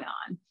cry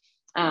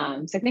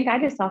on. So I think I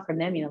just saw from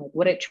them, like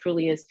what it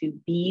truly is to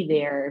be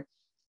there,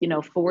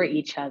 for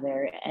each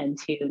other and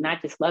to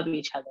not just love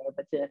each other,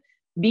 but to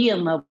be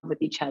in love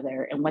with each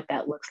other and what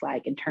that looks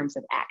like in terms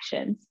of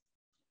actions.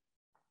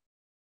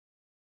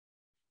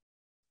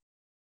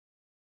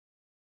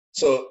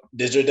 So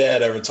did your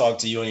dad ever talk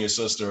to you and your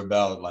sister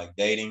about like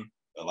dating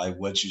or like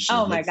what you should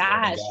Oh my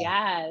gosh,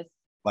 yes.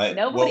 Like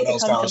nobody could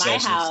come to my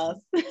house.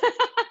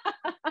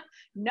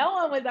 No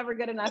one was ever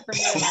good enough for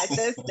me and my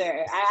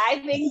sister.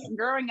 I think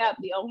growing up,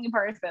 the only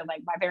person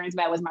like my parents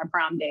met was my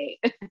prom date.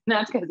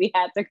 That's because he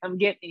had to come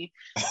get me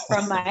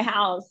from my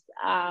house.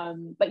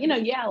 But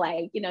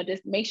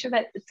just make sure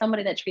that it's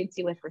somebody that treats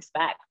you with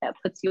respect, that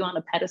puts you on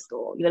a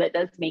pedestal, that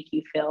does make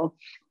you feel,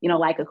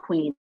 like a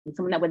queen.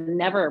 someone that would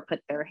never put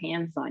their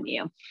hands on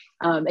you.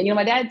 And, you know,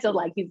 my dad's still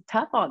like, he's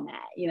tough on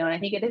that, you know, and I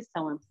think it is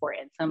so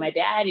important. So my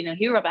dad, you know,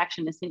 he grew up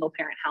actually in a single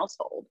parent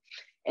household.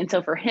 And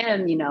so for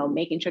him, you know,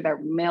 making sure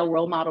that male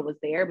role model was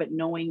there, but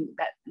knowing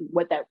that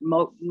what that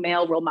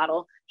male role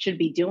model should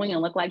be doing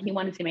and look like, he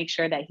wanted to make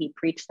sure that he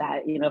preached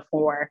that, you know,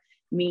 for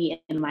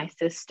me and my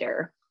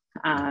sister,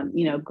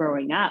 you know,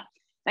 growing up.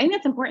 I think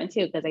that's important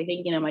too, because I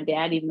think, you know, my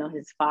dad, even though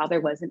his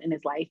father wasn't in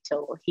his life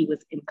till he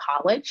was in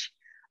college,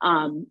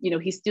 you know,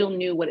 he still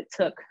knew what it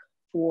took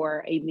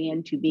for a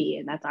man to be.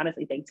 And that's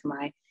honestly thanks to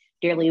my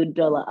dearly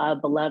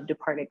beloved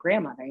departed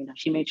grandmother. You know,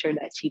 she made sure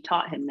that she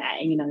taught him that.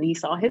 And, you know, he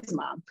saw his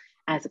mom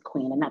as a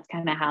queen. And that's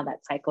kind of how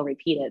that cycle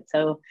repeated.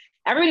 So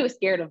everybody was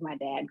scared of my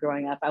dad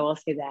growing up. I will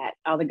say that.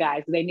 All the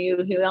guys, they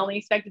knew he only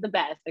expected the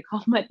best. They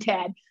called my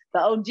dad the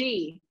OG,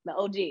 the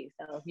OG.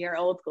 So if you're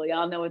old school,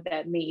 y'all know what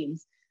that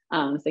means.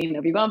 So, you know,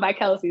 if you're going by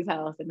Kelsey's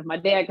house and if my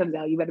dad comes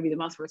out, you better be the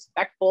most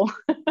respectful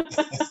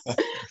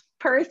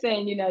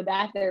person, you know,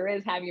 that there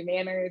is. Have your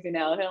manners, you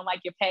know, don't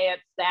like your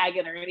pants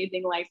sagging or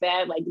anything like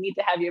that. Like, you need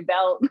to have your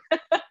belt,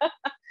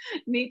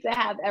 need to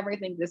have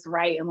everything just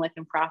right and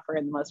looking proper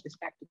in the most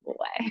respectable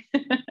way.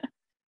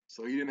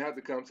 So you didn't have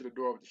to come to the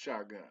door with the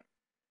shotgun.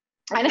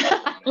 I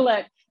know.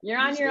 Look, you're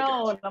on your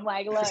own. I'm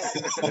like, look,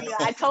 you know,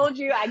 I told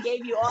you, I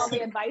gave you all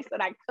the advice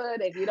that I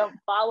could. If you don't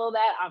follow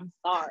that, I'm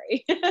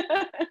sorry.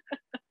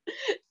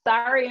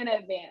 Sorry in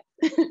advance.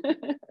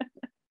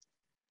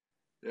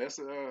 That's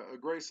a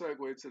great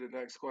segue to the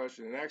next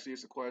question. And actually,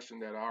 it's a question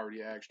that I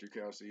already asked you,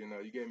 Kelsey. You know,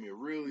 you gave me a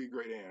really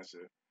great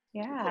answer.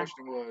 Yeah. The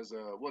question was,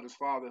 what does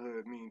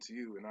fatherhood mean to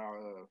you? And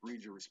I'll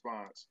read your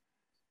response.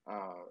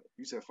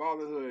 You said,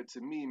 fatherhood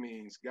to me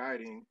means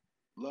guiding,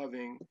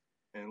 loving,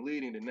 and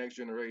leading the next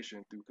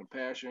generation through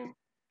compassion,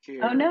 care.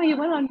 Oh, no, you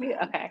went on mute.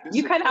 Okay.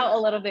 You cut out a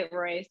little bit,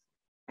 Royce.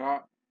 Huh?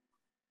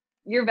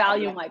 Your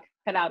volume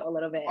cut out a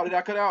little bit. Oh, did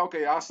I cut out?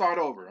 Okay, I'll start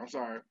over. I'm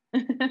sorry.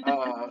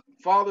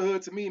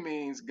 Fatherhood to me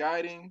means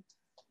guiding,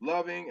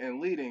 loving, and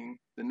leading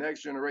the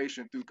next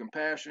generation through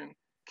compassion,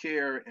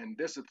 care, and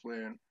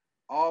discipline,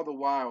 all the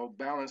while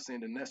balancing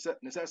the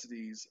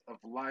necessities of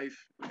life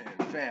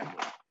and family.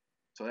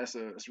 So that's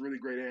a really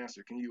great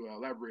answer. Can you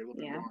elaborate a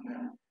little bit more on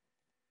that?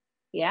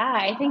 Yeah,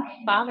 I think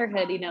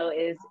fatherhood, you know,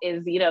 is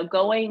you know,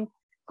 going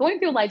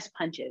through life's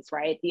punches,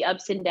 right? The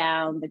ups and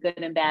downs, the good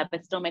and bad,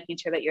 but still making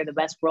sure that you're the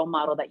best role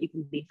model that you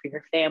can be for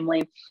your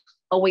family,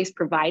 always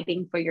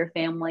providing for your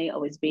family,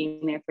 always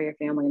being there for your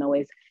family, and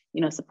always,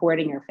 you know,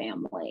 supporting your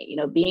family, you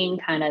know, being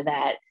kind of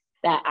that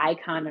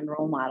icon and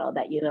role model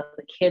that, you know,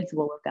 the kids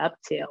will look up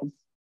to.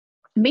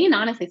 Being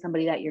honestly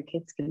somebody that your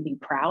kids can be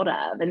proud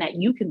of and that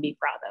you can be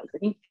proud of. I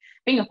think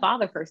being a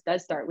father first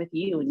does start with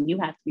you, and you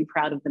have to be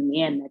proud of the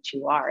man that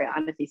you are.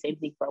 Honestly, same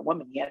thing for a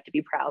woman. You have to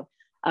be proud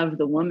of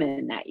the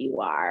woman that you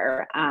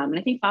are. And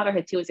I think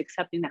fatherhood too is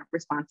accepting that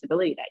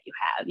responsibility that you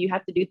have. You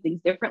have to do things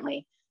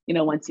differently, you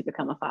know, once you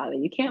become a father.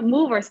 You can't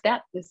move or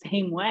step the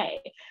same way.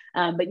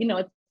 But, you know,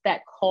 it's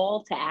that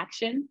call to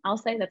action. I'll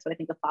say that's what I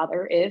think a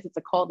father is. It's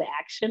a call to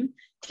action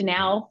to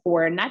now,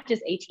 for not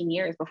just 18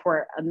 years, but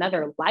for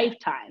another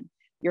lifetime,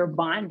 you're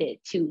bonded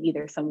to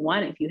either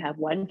someone if you have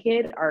one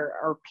kid,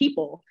 or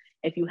people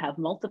if you have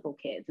multiple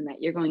kids, and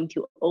that you're going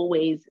to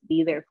always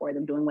be there for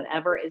them, doing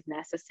whatever is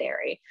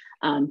necessary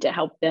to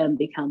help them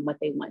become what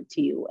they want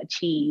to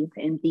achieve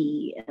and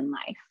be in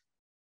life.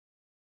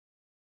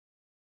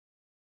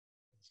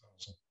 That's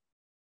awesome.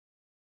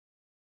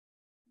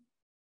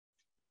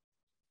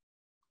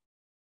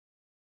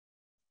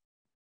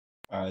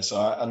 All right,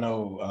 so I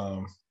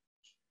know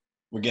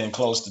we're getting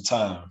close to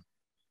time.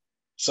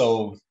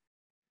 So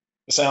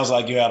it sounds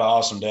like you had an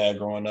awesome dad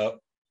growing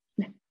up.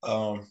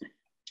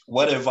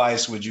 What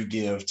advice would you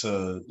give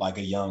to like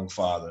a young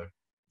father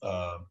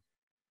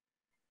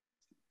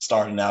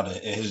starting out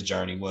in his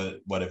journey?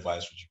 What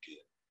advice would you give?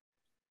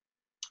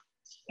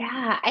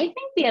 Yeah, I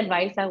think the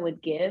advice I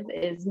would give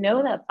is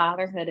know that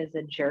fatherhood is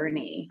a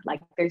journey.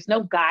 Like, there's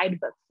no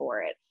guidebook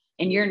for it,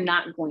 and you're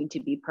not going to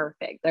be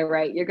perfect. All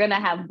right. You're going to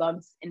have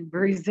bumps and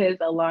bruises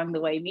along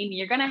the way, meaning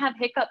you're going to have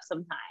hiccups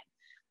sometimes,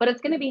 but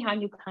it's going to be how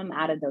you come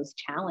out of those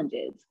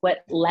challenges,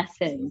 what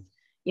lessons,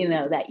 you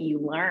know, that you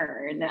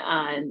learn.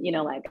 You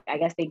know, like, I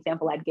guess the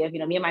example I'd give, you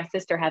know, me and my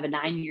sister have a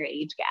 9-year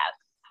age gap.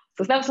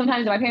 So stuff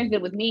sometimes my parents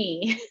did with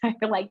me, I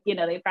feel like, you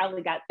know, they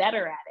probably got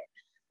better at it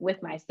with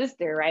my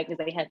sister, right?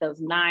 Because they had those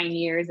 9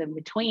 years in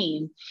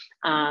between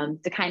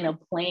to kind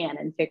of plan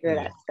and figure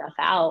that stuff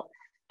out.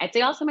 I'd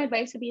say also my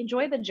advice would be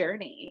enjoy the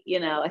journey, you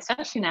know,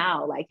 especially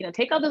now, like, you know,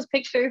 take all those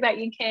pictures that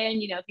you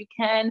can, you know, if you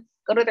can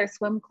go to their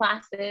swim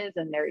classes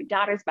and their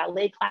daughter's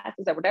ballet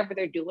classes or whatever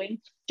they're doing,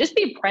 just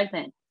be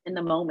present in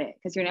the moment,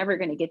 because you're never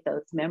going to get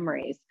those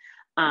memories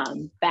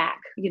back,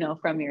 you know,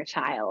 from your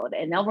child.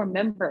 And they'll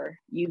remember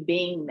you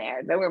being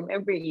there. They'll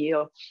remember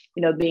you,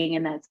 you know, being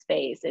in that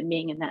space and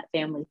being in that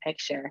family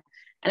picture.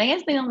 And I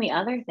guess the only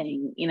other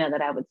thing, you know,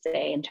 that I would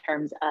say in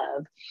terms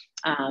of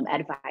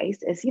advice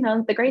is, you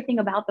know, the great thing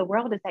about the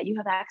world is that you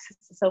have access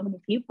to so many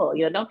people.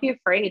 You know, don't be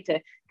afraid to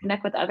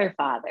connect with other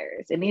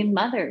fathers and even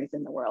mothers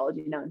in the world,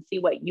 you know, and see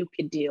what you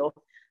could do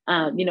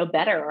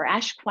better, or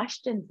ask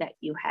questions that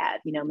you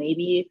have,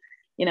 maybe,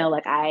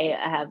 like I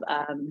have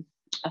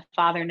a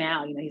father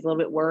now, he's a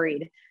little bit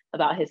worried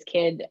about his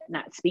kid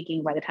not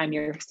speaking by the time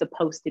you're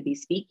supposed to be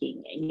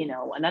speaking. And,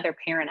 another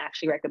parent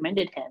actually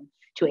recommended him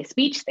to a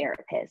speech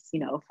therapist,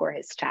 for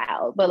his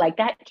child. But like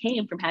that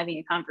came from having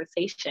a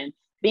conversation,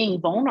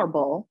 being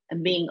vulnerable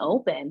and being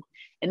open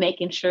and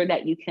making sure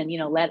that you can,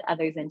 let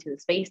others into the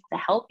space to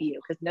help you,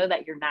 because know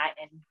that you're not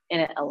in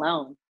it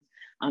alone.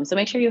 So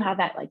make sure you have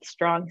that like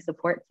strong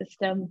support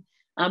system.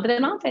 But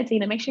then also,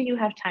 make sure you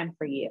have time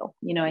for you.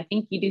 I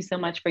think you do so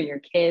much for your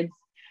kids,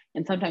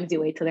 and sometimes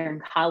you wait till they're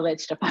in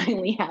college to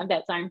finally have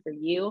that time for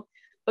you.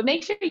 But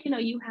make sure,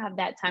 you have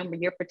that time where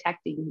you're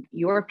protecting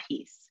your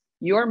peace,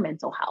 your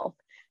mental health,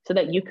 so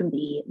that you can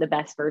be the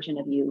best version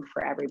of you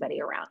for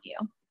everybody around you.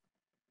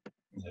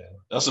 Yeah,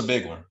 that's a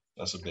big one.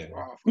 That's a big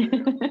one.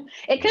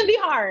 It can be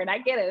hard. I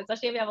get it,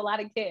 especially if you have a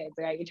lot of kids,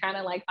 right? You're trying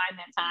to like find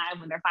that time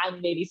when they're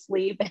finally maybe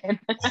sleep and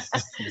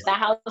the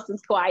house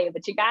is quiet,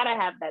 but you got to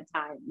have that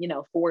time,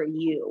 for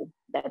you,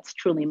 that's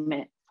truly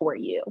meant for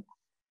you.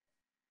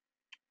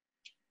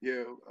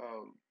 Yeah,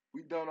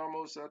 we've done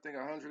almost, I think,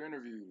 100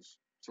 interviews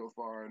so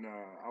far, and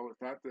I would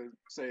have to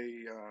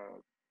say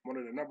one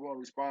of the number one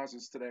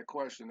responses to that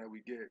question that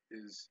we get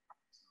is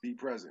be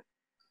present.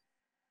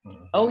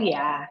 Oh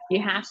yeah,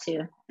 you have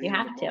to. You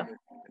have to.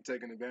 And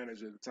taking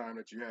advantage of the time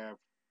that you have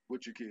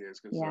with your kids,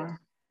 because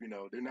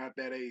they're not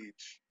that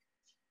age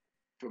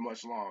for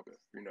much longer.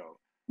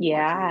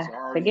 Yeah,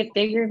 they get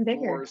bigger and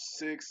bigger. 4,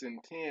 6,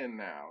 and 10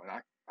 now, and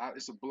I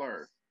it's a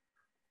blur.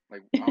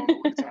 Like I don't know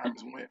where the time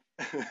has went.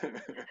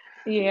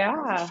 Yeah, I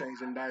was just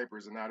changing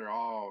diapers, and now they're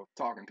all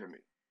talking to me.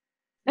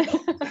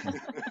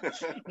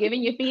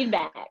 Giving you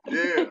feedback.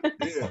 Yeah.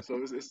 So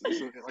it's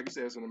like you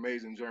said, it's an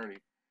amazing journey,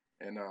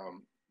 and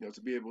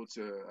to be able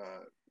to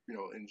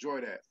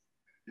enjoy that,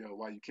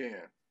 while you can,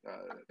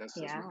 that's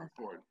really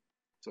important.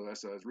 So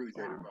that's really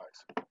great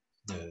advice.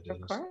 Yeah, it is.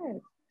 Of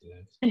course.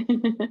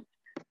 Yeah.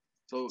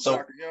 So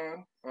Dr.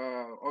 Young,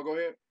 go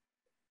ahead.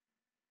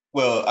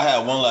 Well, I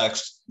have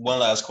one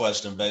last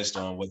question based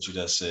on what you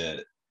just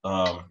said.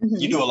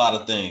 You do a lot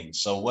of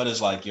things. So what is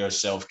like your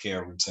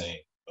self-care routine?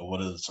 Or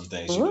what are some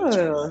things you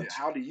do?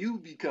 How do you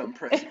become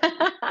president?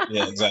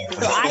 Yeah, exactly.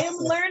 So I am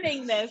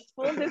learning this,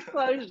 full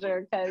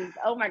disclosure, because,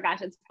 oh my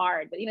gosh, it's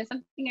hard. But,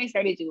 something I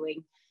started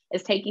doing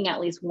is taking at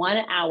least 1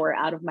 hour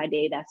out of my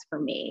day that's for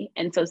me.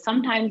 And so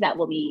sometimes that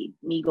will be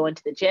me going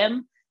to the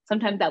gym.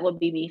 Sometimes that will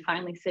be me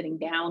finally sitting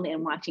down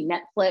and watching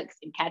Netflix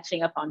and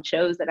catching up on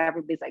shows that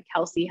everybody's like,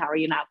 Kelsey, how are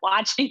you not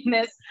watching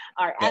this?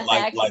 Or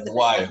like The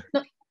Wire.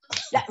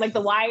 Yeah, like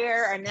The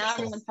Wire. Or now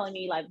everyone's telling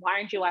me, like, why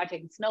aren't you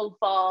watching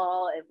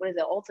Snowfall? What is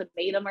it,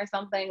 Ultimatum or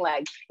something?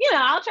 Like,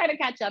 I'll try to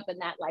catch up in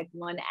that like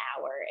 1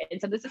 hour. And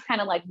so this is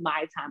kind of like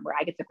my time where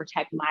I get to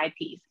protect my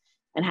peace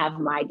and have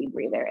my deep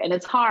breather. And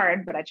it's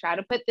hard, but I try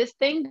to put this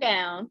thing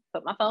down,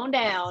 put my phone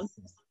down,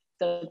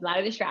 so it's not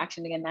a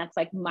distraction. Again, that's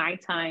like my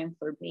time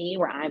for me,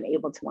 where I'm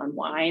able to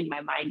unwind. My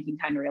mind can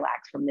kind of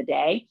relax from the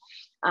day.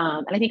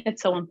 And I think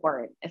that's so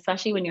important,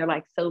 especially when you're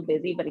like so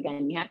busy. But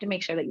again, you have to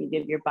make sure that you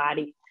give your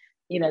body,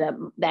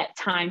 that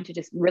time to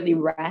just really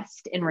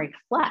rest and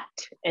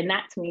reflect. And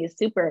that to me is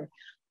super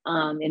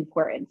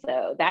important.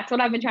 So that's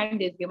what I've been trying to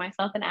do, is give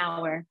myself an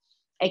hour.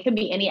 It can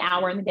be any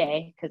hour in the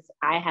day, because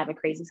I have a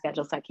crazy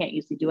schedule, so I can't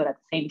usually do it at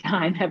the same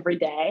time every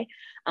day.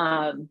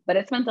 But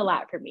it's meant a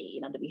lot for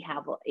me, to be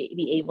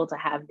able to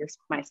have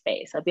my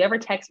space. So if you ever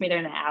text me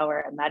during an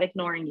hour, I'm not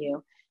ignoring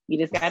you. You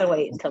just gotta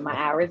wait until my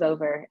hour is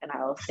over, and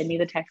I'll send you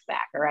the text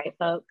back. All right,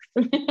 folks.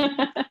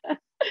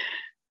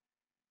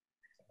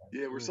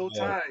 Yeah, we're so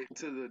tied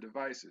to the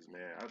devices,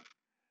 man.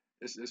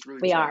 It's really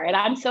we are, and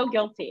I'm so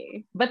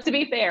guilty. But to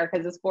be fair,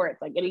 because of sports,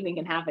 like anything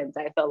can happen.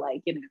 So I feel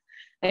like,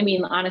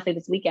 honestly,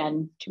 this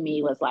weekend to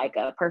me was like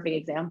a perfect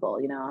example.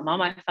 I'm on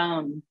my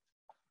phone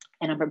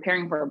and I'm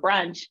preparing for a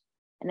brunch,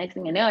 and next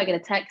thing I know, I get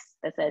a text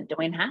that said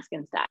Dwayne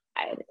Haskins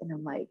died, and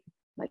I'm like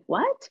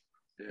what?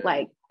 Yeah.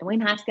 Like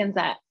Dwayne Haskins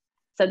died.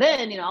 So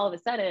then, all of a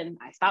sudden,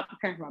 I stopped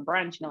preparing for my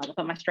brunch. I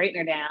put my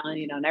straightener down,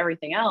 and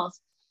everything else.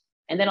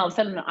 And then all of a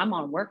sudden I'm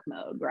on work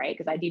mode, right?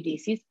 Because I do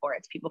DC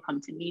sports. People come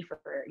to me for,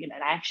 and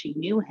I actually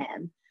knew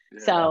him.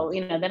 Yeah. So,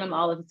 then I'm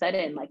all of a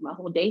sudden, like, my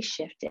whole day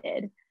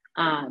shifted.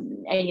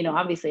 And,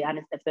 obviously,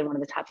 that's been one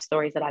of the top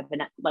stories that I've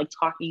been like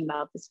talking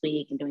about this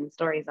week and doing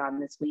stories on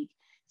this week.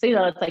 So,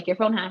 it's like your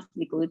phone has to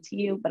be glued to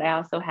you, but I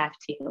also have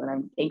to, and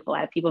I'm thankful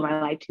I have people in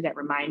my life too that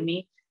remind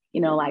me,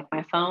 like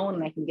my phone,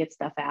 and I can get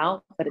stuff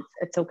out, but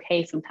it's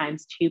okay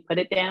sometimes to put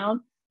it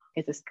down,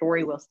 because the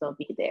story will still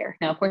be there.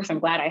 Now, of course, I'm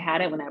glad I had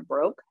it when that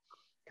broke,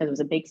 because it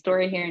was a big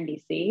story here in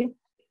DC,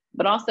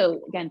 but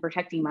also, again,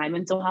 protecting my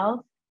mental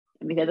health.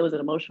 And because it was an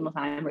emotional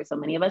time for so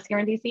many of us here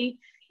in DC,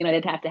 I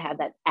did have to have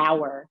that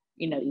hour,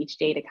 each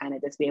day to kind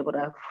of just be able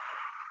to,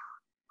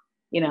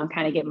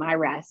 kind of get my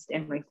rest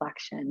and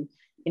reflection,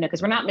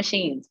 because we're not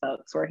machines,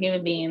 folks. We're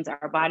human beings.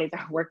 Our bodies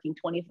are working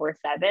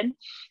 24/7.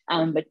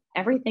 But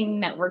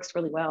everything that works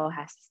really well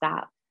has to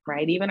stop,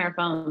 right? Even our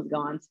phones go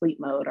on sleep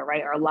mode, or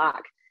right, or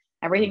lock.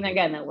 everything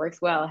again that works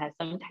well has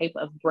some type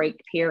of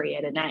break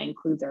period, and that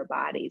includes our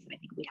bodies. And I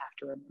think we have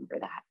to remember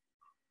that.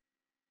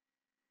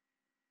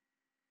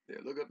 Yeah,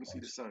 look up and see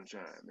the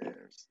sunshine, man.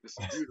 It's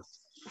beautiful.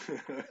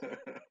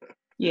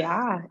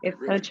 Yeah, it's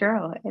really so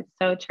true. It's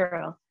so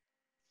true.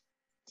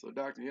 So,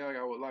 Dr. Young,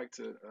 I would like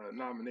to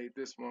nominate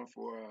this one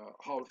for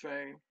Hall of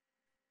Fame.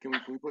 Can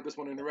we put this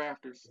one in the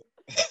rafters?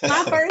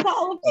 My first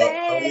Hall of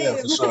Fame. Oh yeah,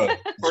 for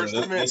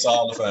sure. It's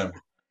Hall of Fame.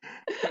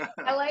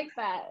 I like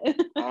that.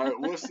 All right,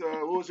 what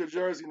was your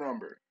jersey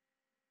number?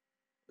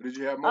 Did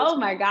you have most? Oh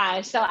my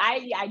gosh. So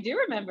I do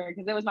remember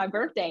because it was my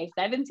birthday,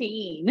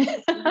 17.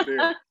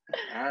 All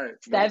right.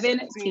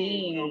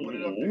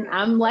 17.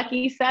 I'm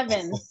lucky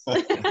 7.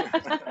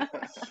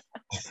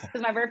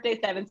 Because my birthday is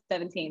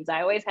 7/17. So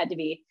I always had to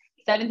be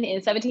 17.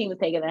 And 17 was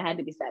taken, I had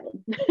to be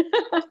 7.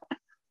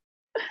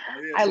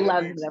 I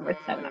love the number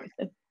 7.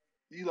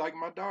 You like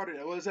my daughter.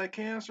 Was that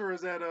Cancer or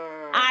is that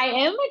I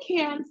am a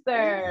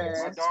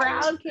Cancer.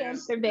 Proud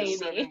Cancer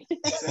baby.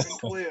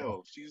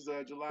 7/12. She's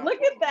July.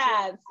 Look at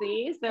that.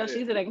 See? So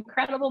she's an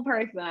incredible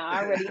person.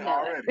 I already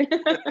know.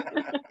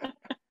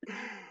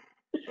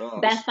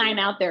 Best sign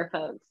out there,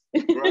 folks.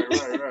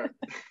 Right.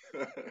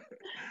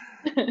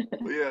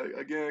 Well, yeah,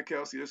 again,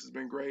 Kelsey, this has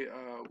been great.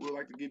 We'd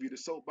like to give you the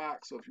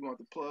soapbox. So if you want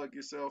to plug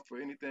yourself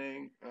for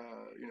anything,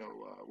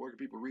 where can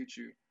people reach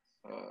you?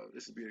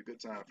 This would be a good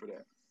time for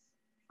that.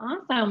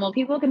 Awesome. Well,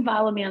 people can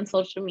follow me on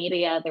social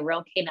media, The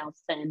Real K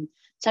Nelson.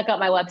 Check out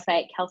my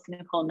website,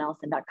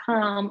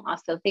 KelseyNicoleNelson.com.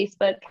 Also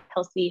Facebook,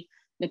 Kelsey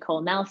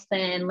Nicole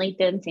Nelson.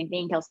 LinkedIn, same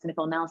thing, Kelsey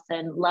Nicole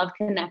Nelson. Love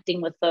connecting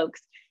with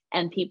folks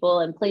and people.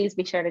 And please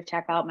be sure to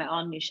check out my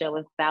all new show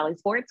with Valley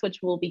Sports,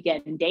 which will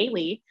begin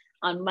daily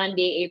on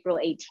Monday, April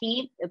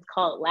 18th. It's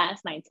called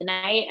Last Night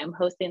Tonight. I'm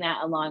hosting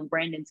that along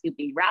Brandon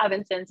Scoopy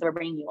Robinson. So we're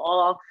bringing you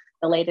all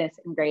the latest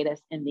and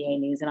greatest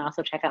NBA news. And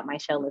also check out my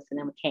show, Listen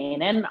In with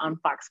KNN on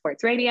Fox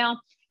Sports Radio.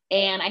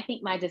 And I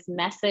think my just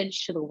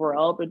message to the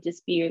world would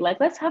just be like,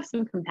 let's have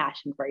some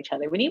compassion for each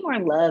other. We need more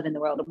love in the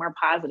world and more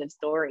positive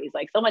stories,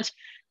 like so much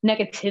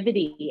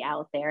negativity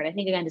out there. And I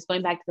think, again, just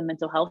going back to the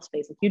mental health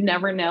space, like you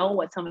never know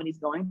what somebody's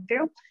going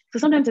through. So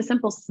sometimes a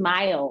simple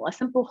smile, a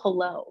simple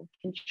hello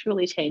can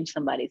truly change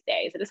somebody's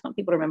day. So I just want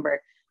people to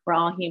remember we're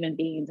all human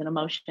beings and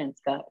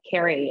emotions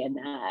carry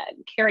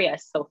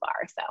us so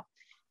far. So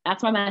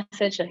that's my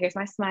message. So here's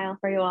my smile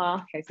for you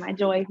all. Here's my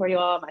joy for you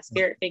all, my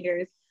spirit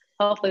fingers.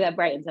 Hopefully that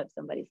brightens up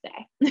somebody's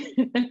day.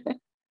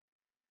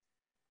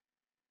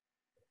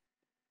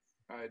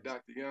 All right,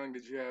 Dr. Young,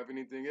 did you have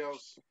anything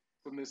else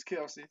for Ms.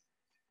 Kelsey?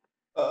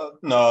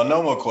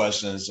 No more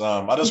questions.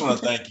 I just want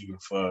to thank you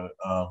for,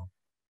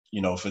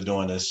 for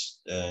doing this.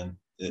 And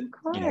it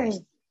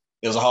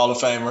was a Hall of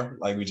Famer,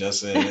 like we just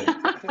said.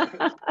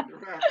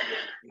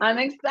 I'm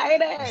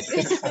excited.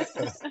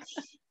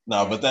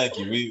 No, but thank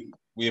you.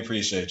 We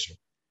appreciate you.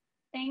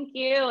 Thank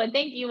you. And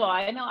thank you all.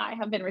 I know I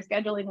have been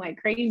rescheduling like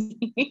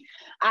crazy.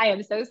 I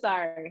am so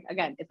sorry.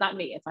 Again, it's not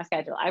me, it's my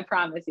schedule. I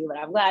promise you, but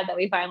I'm glad that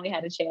we finally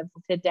had a chance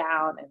to sit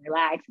down and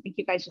relax. I think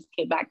you guys just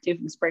came back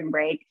from spring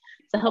break.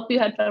 So I hope you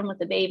had fun with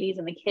the babies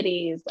and the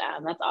kitties.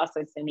 That's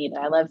also to me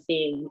that I love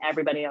seeing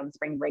everybody on the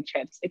spring break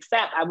trips,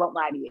 except I won't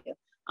lie to you.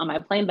 On my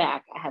plane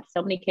back, I had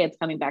so many kids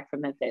coming back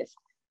from Memphis.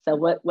 So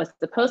what was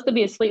supposed to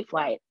be a sleep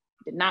flight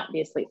did not be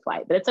a sleep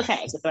flight, but it's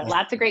okay because there were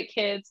lots of great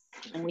kids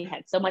and we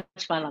had so much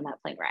fun on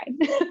that plane ride.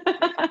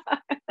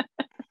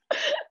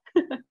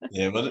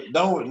 Yeah, but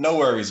no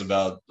worries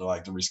about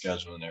like the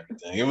rescheduling and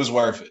everything. It was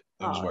worth it.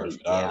 It was worth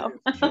it.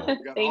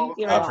 Thank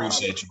you. I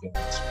appreciate you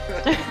guys.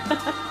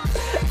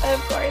 Of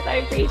course,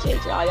 I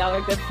appreciate y'all. Y'all are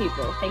good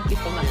people. Thank you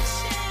so much.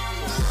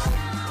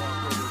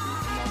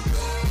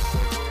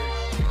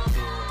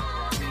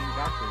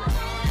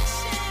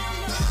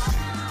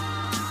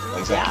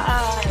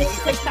 Exactly.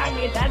 Yeah, it's time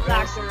to get that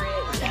doctorate.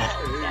 Yes.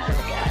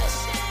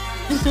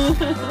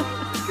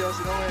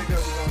 Kelsey, don't hang up.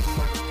 We're going to do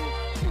like a little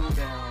cool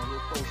down, a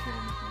little post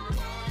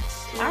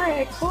game. All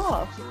right,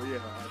 cool. So,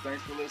 yeah,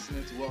 thanks for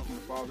listening to Welcome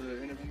to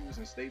Father Interviews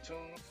and stay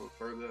tuned for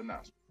further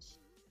announcements.